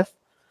Irv Smith.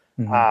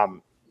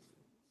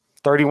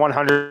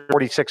 3,100,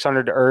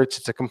 4,600 to Ertz.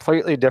 It's a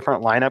completely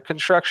different lineup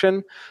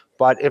construction.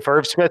 But if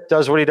Irv Smith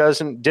does what he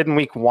did in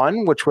week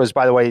 1, which was,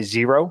 by the way,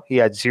 0, he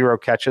had 0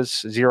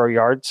 catches, 0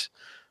 yards.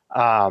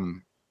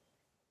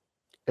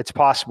 It's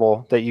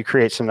possible that you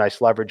create some nice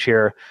leverage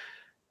here.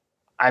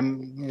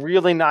 I'm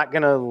really not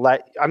going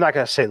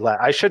to say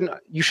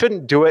you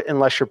shouldn't do it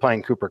unless you're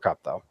playing Cooper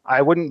Kupp, though.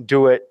 I wouldn't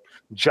do it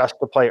just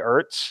to play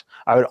Ertz.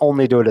 I would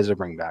only do it as a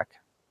bring back.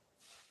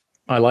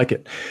 I like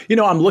it.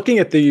 I'm looking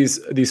at these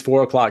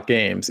 4:00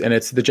 games, and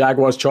it's the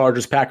Jaguars,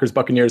 Chargers, Packers,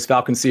 Buccaneers,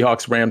 Falcons,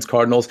 Seahawks, Rams,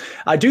 Cardinals.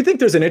 I do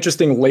think there's an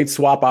interesting late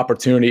swap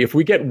opportunity if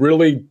we get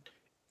really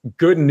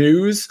good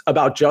news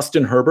about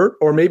Justin Herbert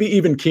or maybe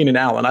even Keenan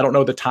Allen. I don't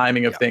know the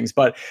timing of things,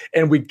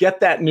 and we get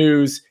that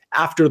news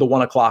after the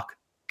 1:00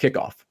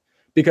 kickoff.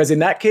 Because in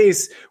that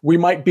case,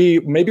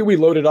 maybe we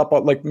loaded up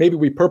on, maybe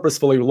we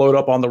purposefully load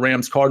up on the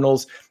Rams,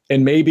 Cardinals,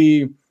 and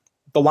maybe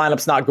the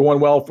lineup's not going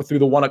well through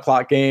the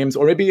 1:00 games,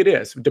 or maybe it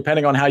is,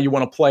 depending on how you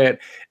want to play it.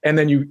 And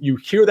then you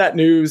hear that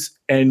news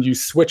and you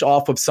switch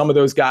off of some of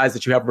those guys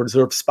that you have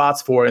reserved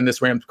spots for in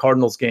this Rams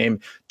Cardinals game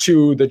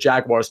to the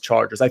Jaguars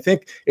Chargers. I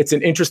think it's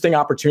an interesting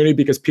opportunity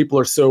because people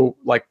are so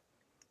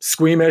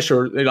squeamish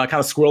or kind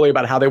of squirrely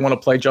about how they want to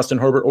play Justin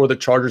Herbert or the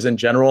Chargers in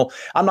general.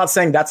 I'm not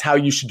saying that's how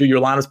you should do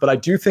your lineups, but I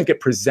do think it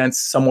presents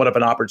somewhat of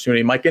an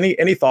opportunity. Mike,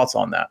 any thoughts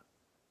on that?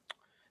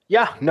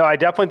 Yeah, no, I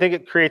definitely think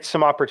it creates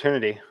some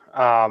opportunity.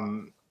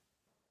 The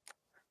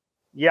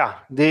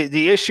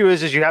issue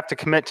is you have to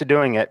commit to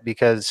doing it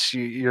because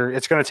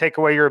it's going to take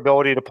away your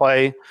ability to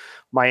play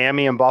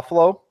Miami and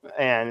Buffalo,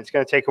 and it's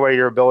going to take away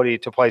your ability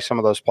to play some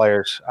of those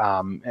players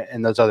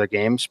in those other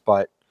games.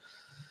 But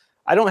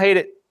I don't hate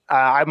it.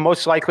 I'm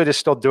most likely to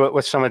still do it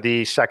with some of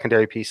the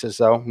secondary pieces,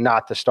 though,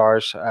 not the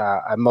stars.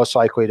 I'm most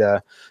likely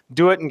to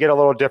do it and get a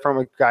little different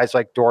with guys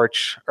like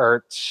Dortch,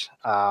 Ertz,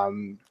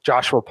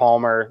 Joshua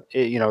Palmer,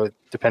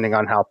 depending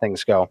on how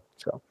things go.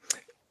 So.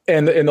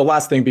 And the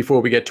last thing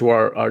before we get to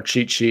our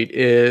cheat sheet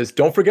is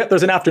don't forget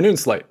there's an afternoon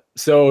slate.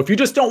 So if you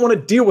just don't want to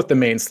deal with the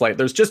main slate,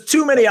 there's just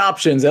too many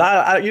options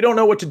and you don't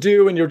know what to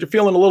do and you're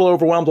feeling a little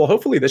overwhelmed. Well,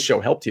 hopefully this show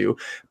helped you.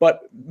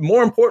 But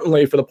more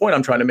importantly, for the point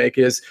I'm trying to make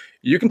is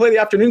you can play the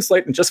afternoon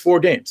slate in just 4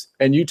 games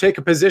and you take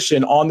a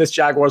position on this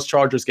Jaguars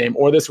Chargers game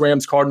or this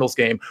Rams Cardinals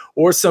game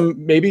or some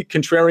maybe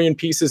contrarian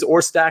pieces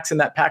or stacks in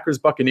that Packers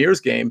Buccaneers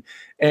game.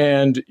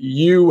 And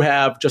you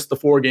have just the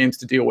 4 games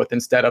to deal with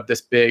instead of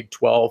this big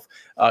 12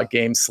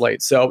 game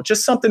slate. So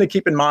just something to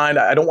keep in mind.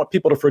 I don't want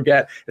people to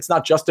forget it's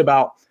not just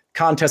about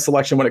contest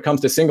selection when it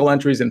comes to single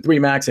entries and 3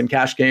 max and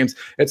cash games.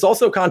 It's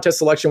also contest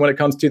selection when it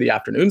comes to the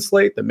afternoon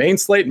slate, the main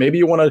slate. Maybe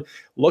you want to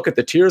look at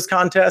the tiers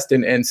contest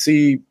and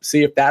see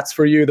if that's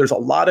for you. There's a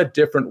lot of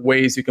different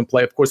ways you can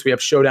play. Of course, we have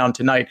Showdown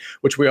tonight,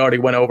 which we already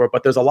went over,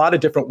 but there's a lot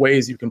of different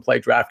ways you can play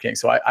DraftKings.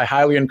 So I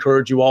highly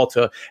encourage you all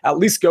to at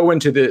least go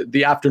into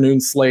the afternoon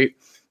slate.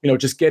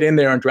 Just get in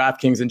there on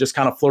DraftKings and just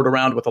kind of flirt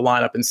around with the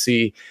lineup and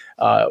see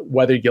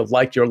whether you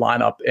like your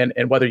lineup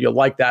and whether you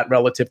like that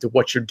relative to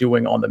what you're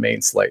doing on the main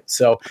slate.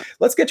 So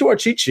let's get to our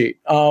cheat sheet.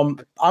 I'm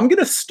going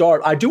to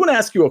start. I do want to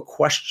ask you a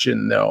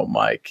question, though,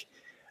 Mike.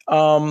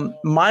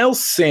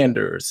 Miles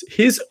Sanders,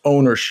 his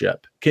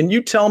ownership. Can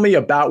you tell me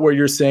about where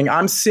you're seeing?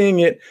 I'm seeing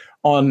it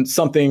on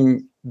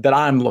something that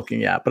I'm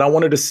looking at, but I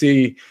wanted to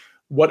see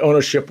what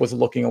ownership was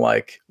looking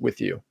like with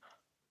you.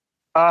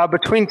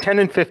 Between 10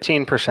 and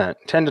 15%,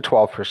 10 to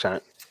 12%.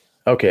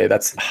 Okay,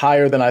 that's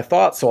higher than I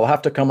thought, so I'll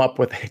have to come up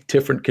with a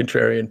different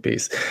contrarian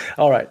piece.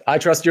 All right, I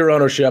trust your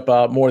ownership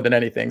more than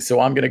anything, so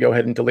I'm going to go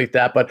ahead and delete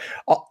that. But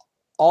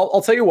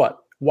I'll tell you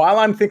what, while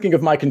I'm thinking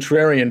of my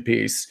contrarian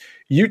piece,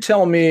 you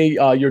tell me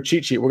your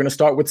cheat sheet. We're going to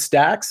start with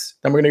stacks,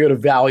 then we're going to go to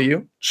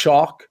value,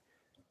 chalk,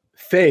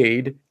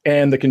 fade,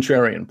 and the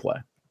contrarian play.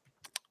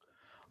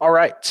 All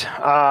right.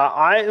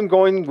 I am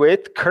going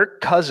with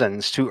Kirk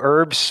Cousins to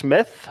Irv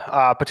Smith,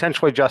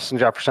 potentially Justin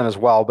Jefferson as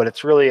well, but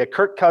it's really a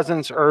Kirk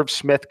Cousins, Irv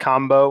Smith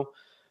combo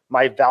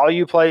My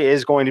value play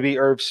is going to be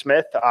Irv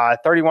Smith,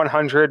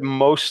 3,100,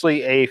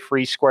 mostly a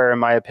free square in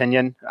my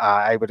opinion.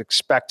 I would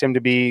expect him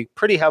to be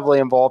pretty heavily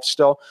involved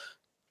still.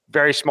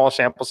 Very small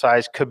sample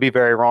size, could be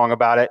very wrong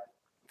about it.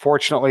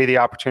 Fortunately, the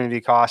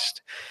opportunity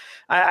cost,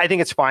 I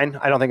think it's fine.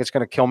 I don't think it's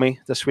going to kill me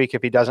this week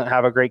if he doesn't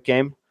have a great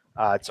game.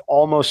 It's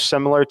almost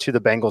similar to the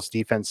Bengals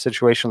defense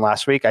situation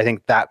last week. I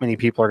think that many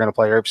people are going to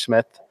play Irv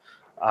Smith.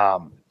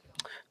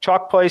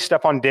 Chalk play,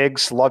 Stephon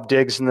Diggs. Love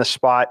Diggs in this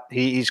spot.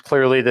 He's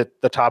clearly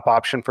the top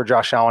option for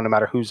Josh Allen, no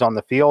matter who's on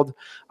the field.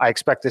 I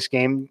expect this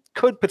game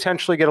could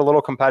potentially get a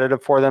little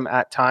competitive for them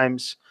at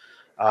times.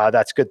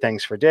 That's good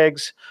things for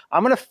Diggs.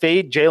 I'm going to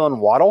fade Jalen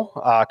Waddle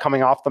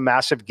coming off the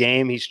massive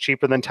game. He's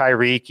cheaper than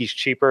Tyreek. He's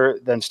cheaper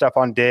than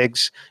Stephon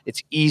Diggs.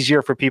 It's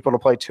easier for people to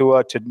play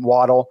Tua to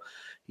Waddle.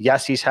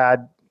 Yes, he's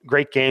had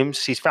great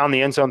games. He's found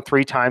the end zone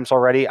 3 times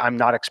already. I'm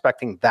not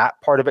expecting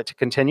that part of it to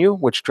continue,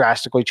 which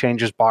drastically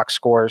changes box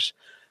scores.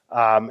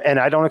 And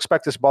I don't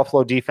expect this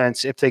Buffalo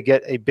defense, if they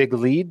get a big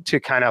lead, to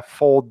kind of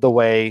fold the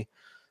way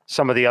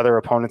some of the other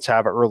opponents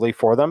have early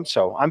for them.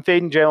 So I'm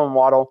fading Jalen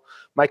Waddle.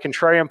 My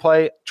contrarian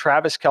play,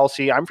 Travis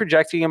Kelce. I'm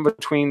projecting him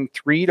between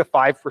 3 to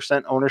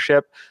 5%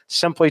 ownership,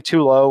 simply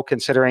too low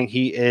considering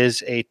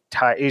he's a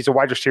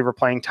wide receiver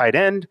playing tight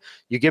end.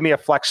 You give me a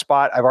flex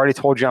spot. I've already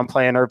told you I'm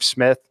playing Irv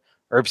Smith.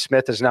 Irv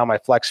Smith is now my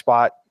flex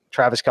spot.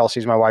 Travis Kelce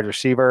is my wide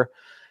receiver.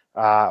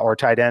 Or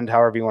tight end,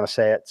 however you want to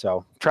say it.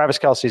 So Travis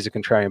Kelce is a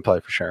contrarian play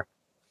for sure.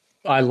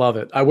 I love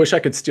it. I wish I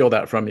could steal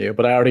that from you,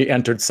 but I already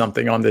entered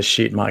something on this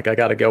sheet, Mike. I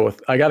got to go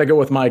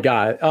with my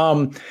guy.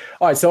 All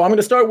right, so I'm going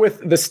to start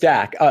with the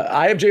stack.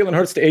 I have Jalen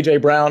Hurts to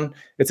AJ Brown.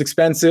 It's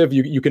expensive.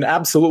 You can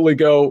absolutely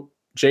go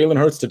Jalen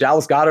Hurts to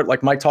Dallas Goedert,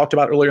 like Mike talked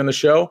about earlier in the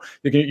show.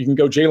 You can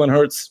go Jalen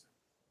Hurts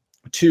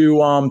to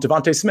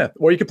Devontae Smith,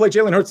 or you can play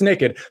Jalen Hurts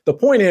naked. The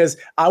point is,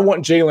 I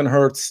want Jalen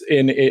Hurts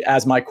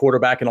as my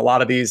quarterback in a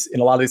lot of these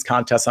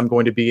contests I'm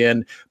going to be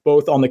in,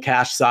 both on the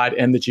cash side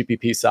and the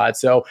GPP side.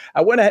 So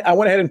I went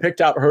ahead and picked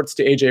out Hurts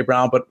to AJ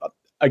Brown, but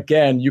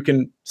again, you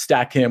can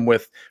stack him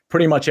with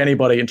pretty much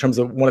anybody in terms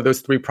of one of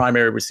those 3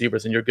 primary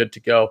receivers, and you're good to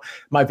go.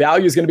 My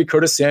value is going to be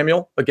Curtis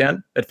Samuel,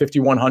 again, at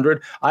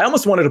 5,100. I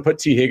almost wanted to put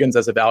T. Higgins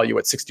as a value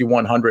at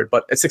 6,100,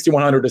 but at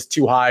 6,100 is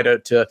too high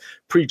to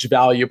preach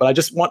value. But I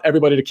just want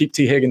everybody to keep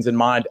T. Higgins in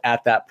mind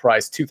at that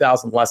price,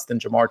 2,000 less than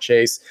Jamar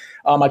Chase.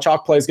 My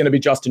chalk play is going to be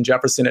Justin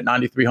Jefferson at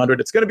 9,300.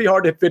 It's going to be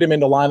hard to fit him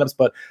into lineups,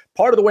 but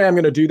part of the way I'm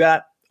going to do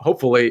that,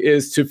 hopefully,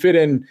 is to fit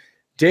in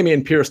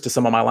Dameon Pierce to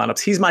some of my lineups.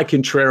 He's my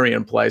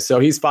contrarian play. So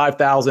he's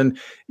 5,000.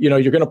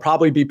 You're going to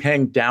probably be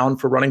paying down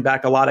for running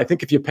back a lot. I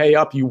think if you pay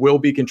up, you will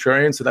be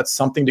contrarian. So that's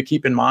something to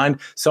keep in mind.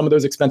 Some of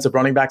those expensive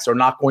running backs are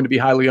not going to be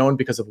highly owned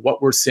because of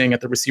what we're seeing at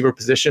the receiver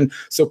position.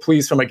 So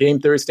please, from a game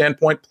theory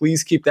standpoint,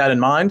 please keep that in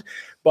mind.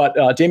 But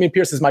Dameon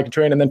Pierce is my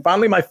contrarian. And then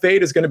finally, my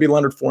fade is going to be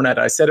Leonard Fournette.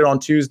 I said it on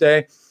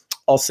Tuesday.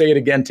 I'll say it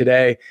again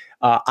today.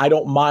 I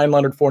don't mind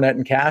Leonard Fournette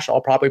in cash.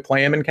 I'll probably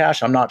play him in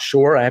cash. I'm not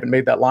sure. I haven't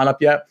made that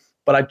lineup yet.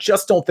 But I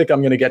just don't think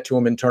I'm going to get to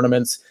him in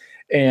tournaments.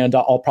 And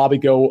I'll probably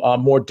go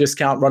more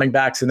discount running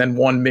backs and then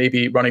one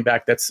maybe running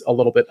back that's a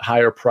little bit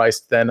higher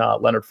priced than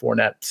Leonard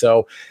Fournette.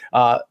 So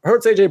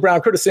Hurts, AJ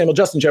Brown, Curtis Samuel,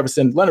 Justin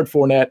Jefferson, Leonard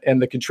Fournette, and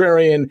the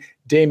contrarian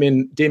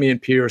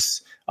Dameon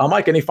Pierce.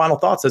 Mike, any final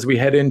thoughts as we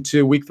head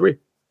into week 3?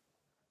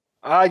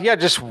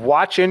 Just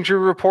watch injury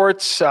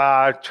reports.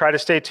 Try to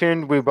stay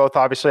tuned. We both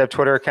obviously have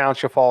Twitter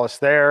accounts. You'll follow us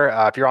there.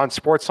 If you're on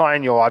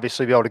Sportsline, you'll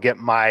obviously be able to get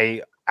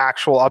my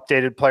actual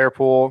updated player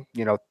pool,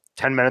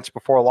 10 minutes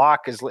before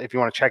lock is if you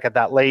want to check it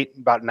that late,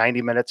 about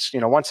 90 minutes.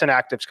 Once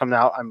inactives come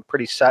out, I'm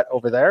pretty set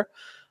over there.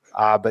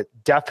 But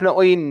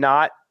definitely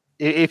not,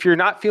 if you're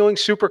not feeling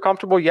super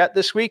comfortable yet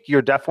this week,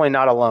 you're definitely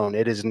not alone.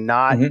 It is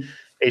not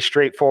a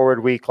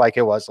straightforward week like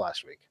it was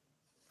last week.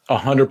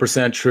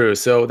 100% true.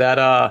 So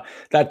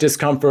that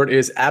discomfort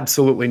is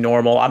absolutely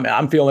normal.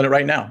 I'm feeling it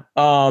right now,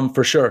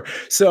 for sure.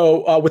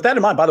 So with that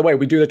in mind, by the way,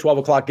 we do the 12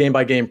 o'clock game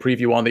by game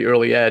preview on the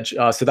early edge.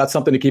 So that's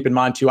something to keep in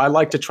mind too. I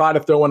like to try to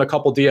throw in a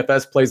couple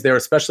DFS plays there,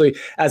 especially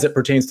as it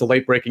pertains to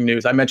late breaking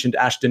news. I mentioned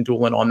Ashton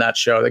Dulin on that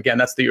show. Again,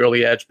 that's the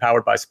early edge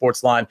powered by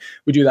Sportsline.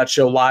 We do that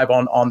show live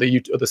on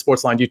the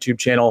Sportsline YouTube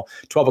channel,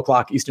 12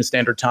 o'clock Eastern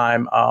Standard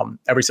Time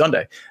every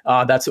Sunday.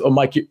 That's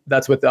Mike.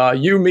 That's with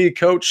you, me,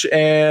 Coach,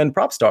 and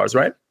Prop Stars,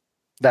 right?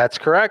 That's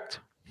correct.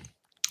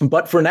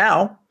 But for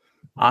now,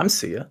 I'm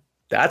Sia.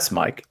 That's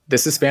Mike.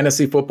 This is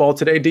Fantasy Football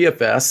Today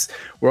DFS.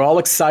 We're all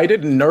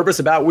excited and nervous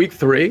about week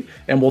 3,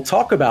 and we'll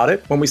talk about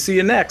it when we see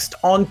you next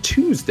on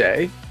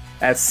Tuesday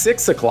at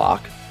 6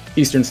 o'clock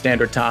Eastern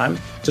Standard Time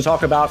to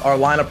talk about our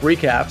lineup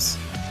recaps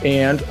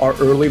and our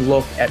early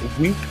look at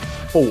week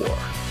 4.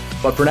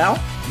 But for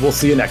now, we'll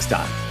see you next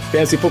time.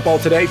 Fantasy Football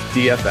Today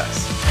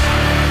DFS.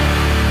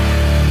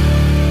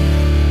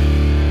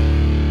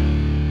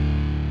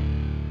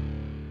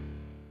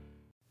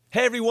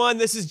 Hey everyone,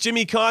 this is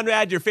Jimmy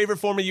Conrad, your favorite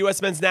former U.S.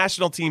 men's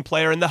national team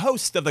player and the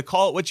host of the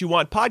Call It What You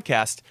Want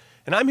podcast.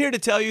 And I'm here to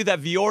tell you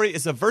that Vuori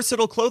is a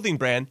versatile clothing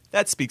brand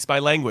that speaks my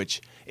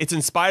language. It's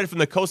inspired from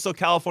the coastal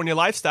California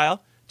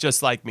lifestyle,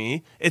 just like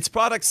me. Its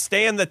products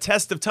stand the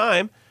test of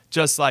time.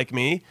 just like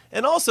me,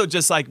 and also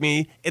just like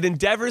me, it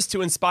endeavors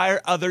to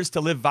inspire others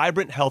to live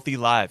vibrant, healthy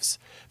lives.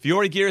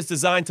 Vuori gear is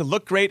designed to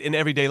look great in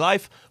everyday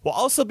life while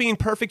also being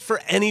perfect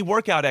for any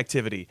workout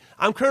activity.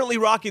 I'm currently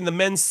rocking the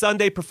men's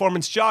Sunday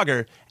Performance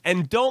Jogger,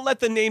 and don't let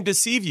the name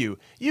deceive you.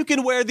 You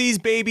can wear these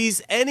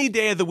babies any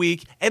day of the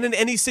week and in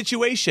any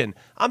situation.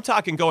 I'm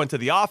talking going to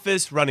the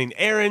office, running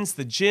errands,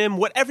 the gym,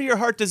 whatever your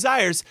heart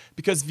desires,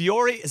 because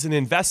Vuori is an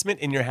investment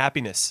in your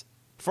happiness.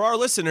 For our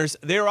listeners,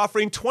 they are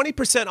offering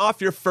 20%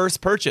 off your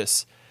first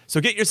purchase. So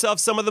get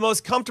yourself some of the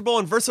most comfortable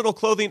and versatile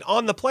clothing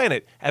on the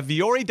planet at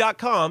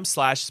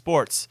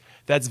vuori.com/sports.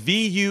 That's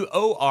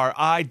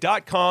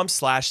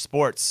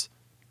VUORI.com/sports.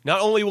 Not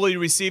only will you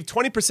receive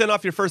 20%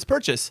 off your first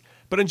purchase,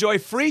 but enjoy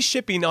free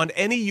shipping on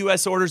any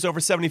U.S. orders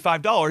over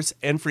 $75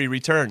 and free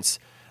returns.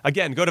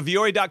 Again, go to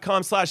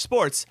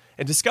vuori.com/sports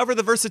and discover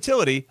the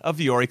versatility of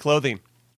Vuori clothing.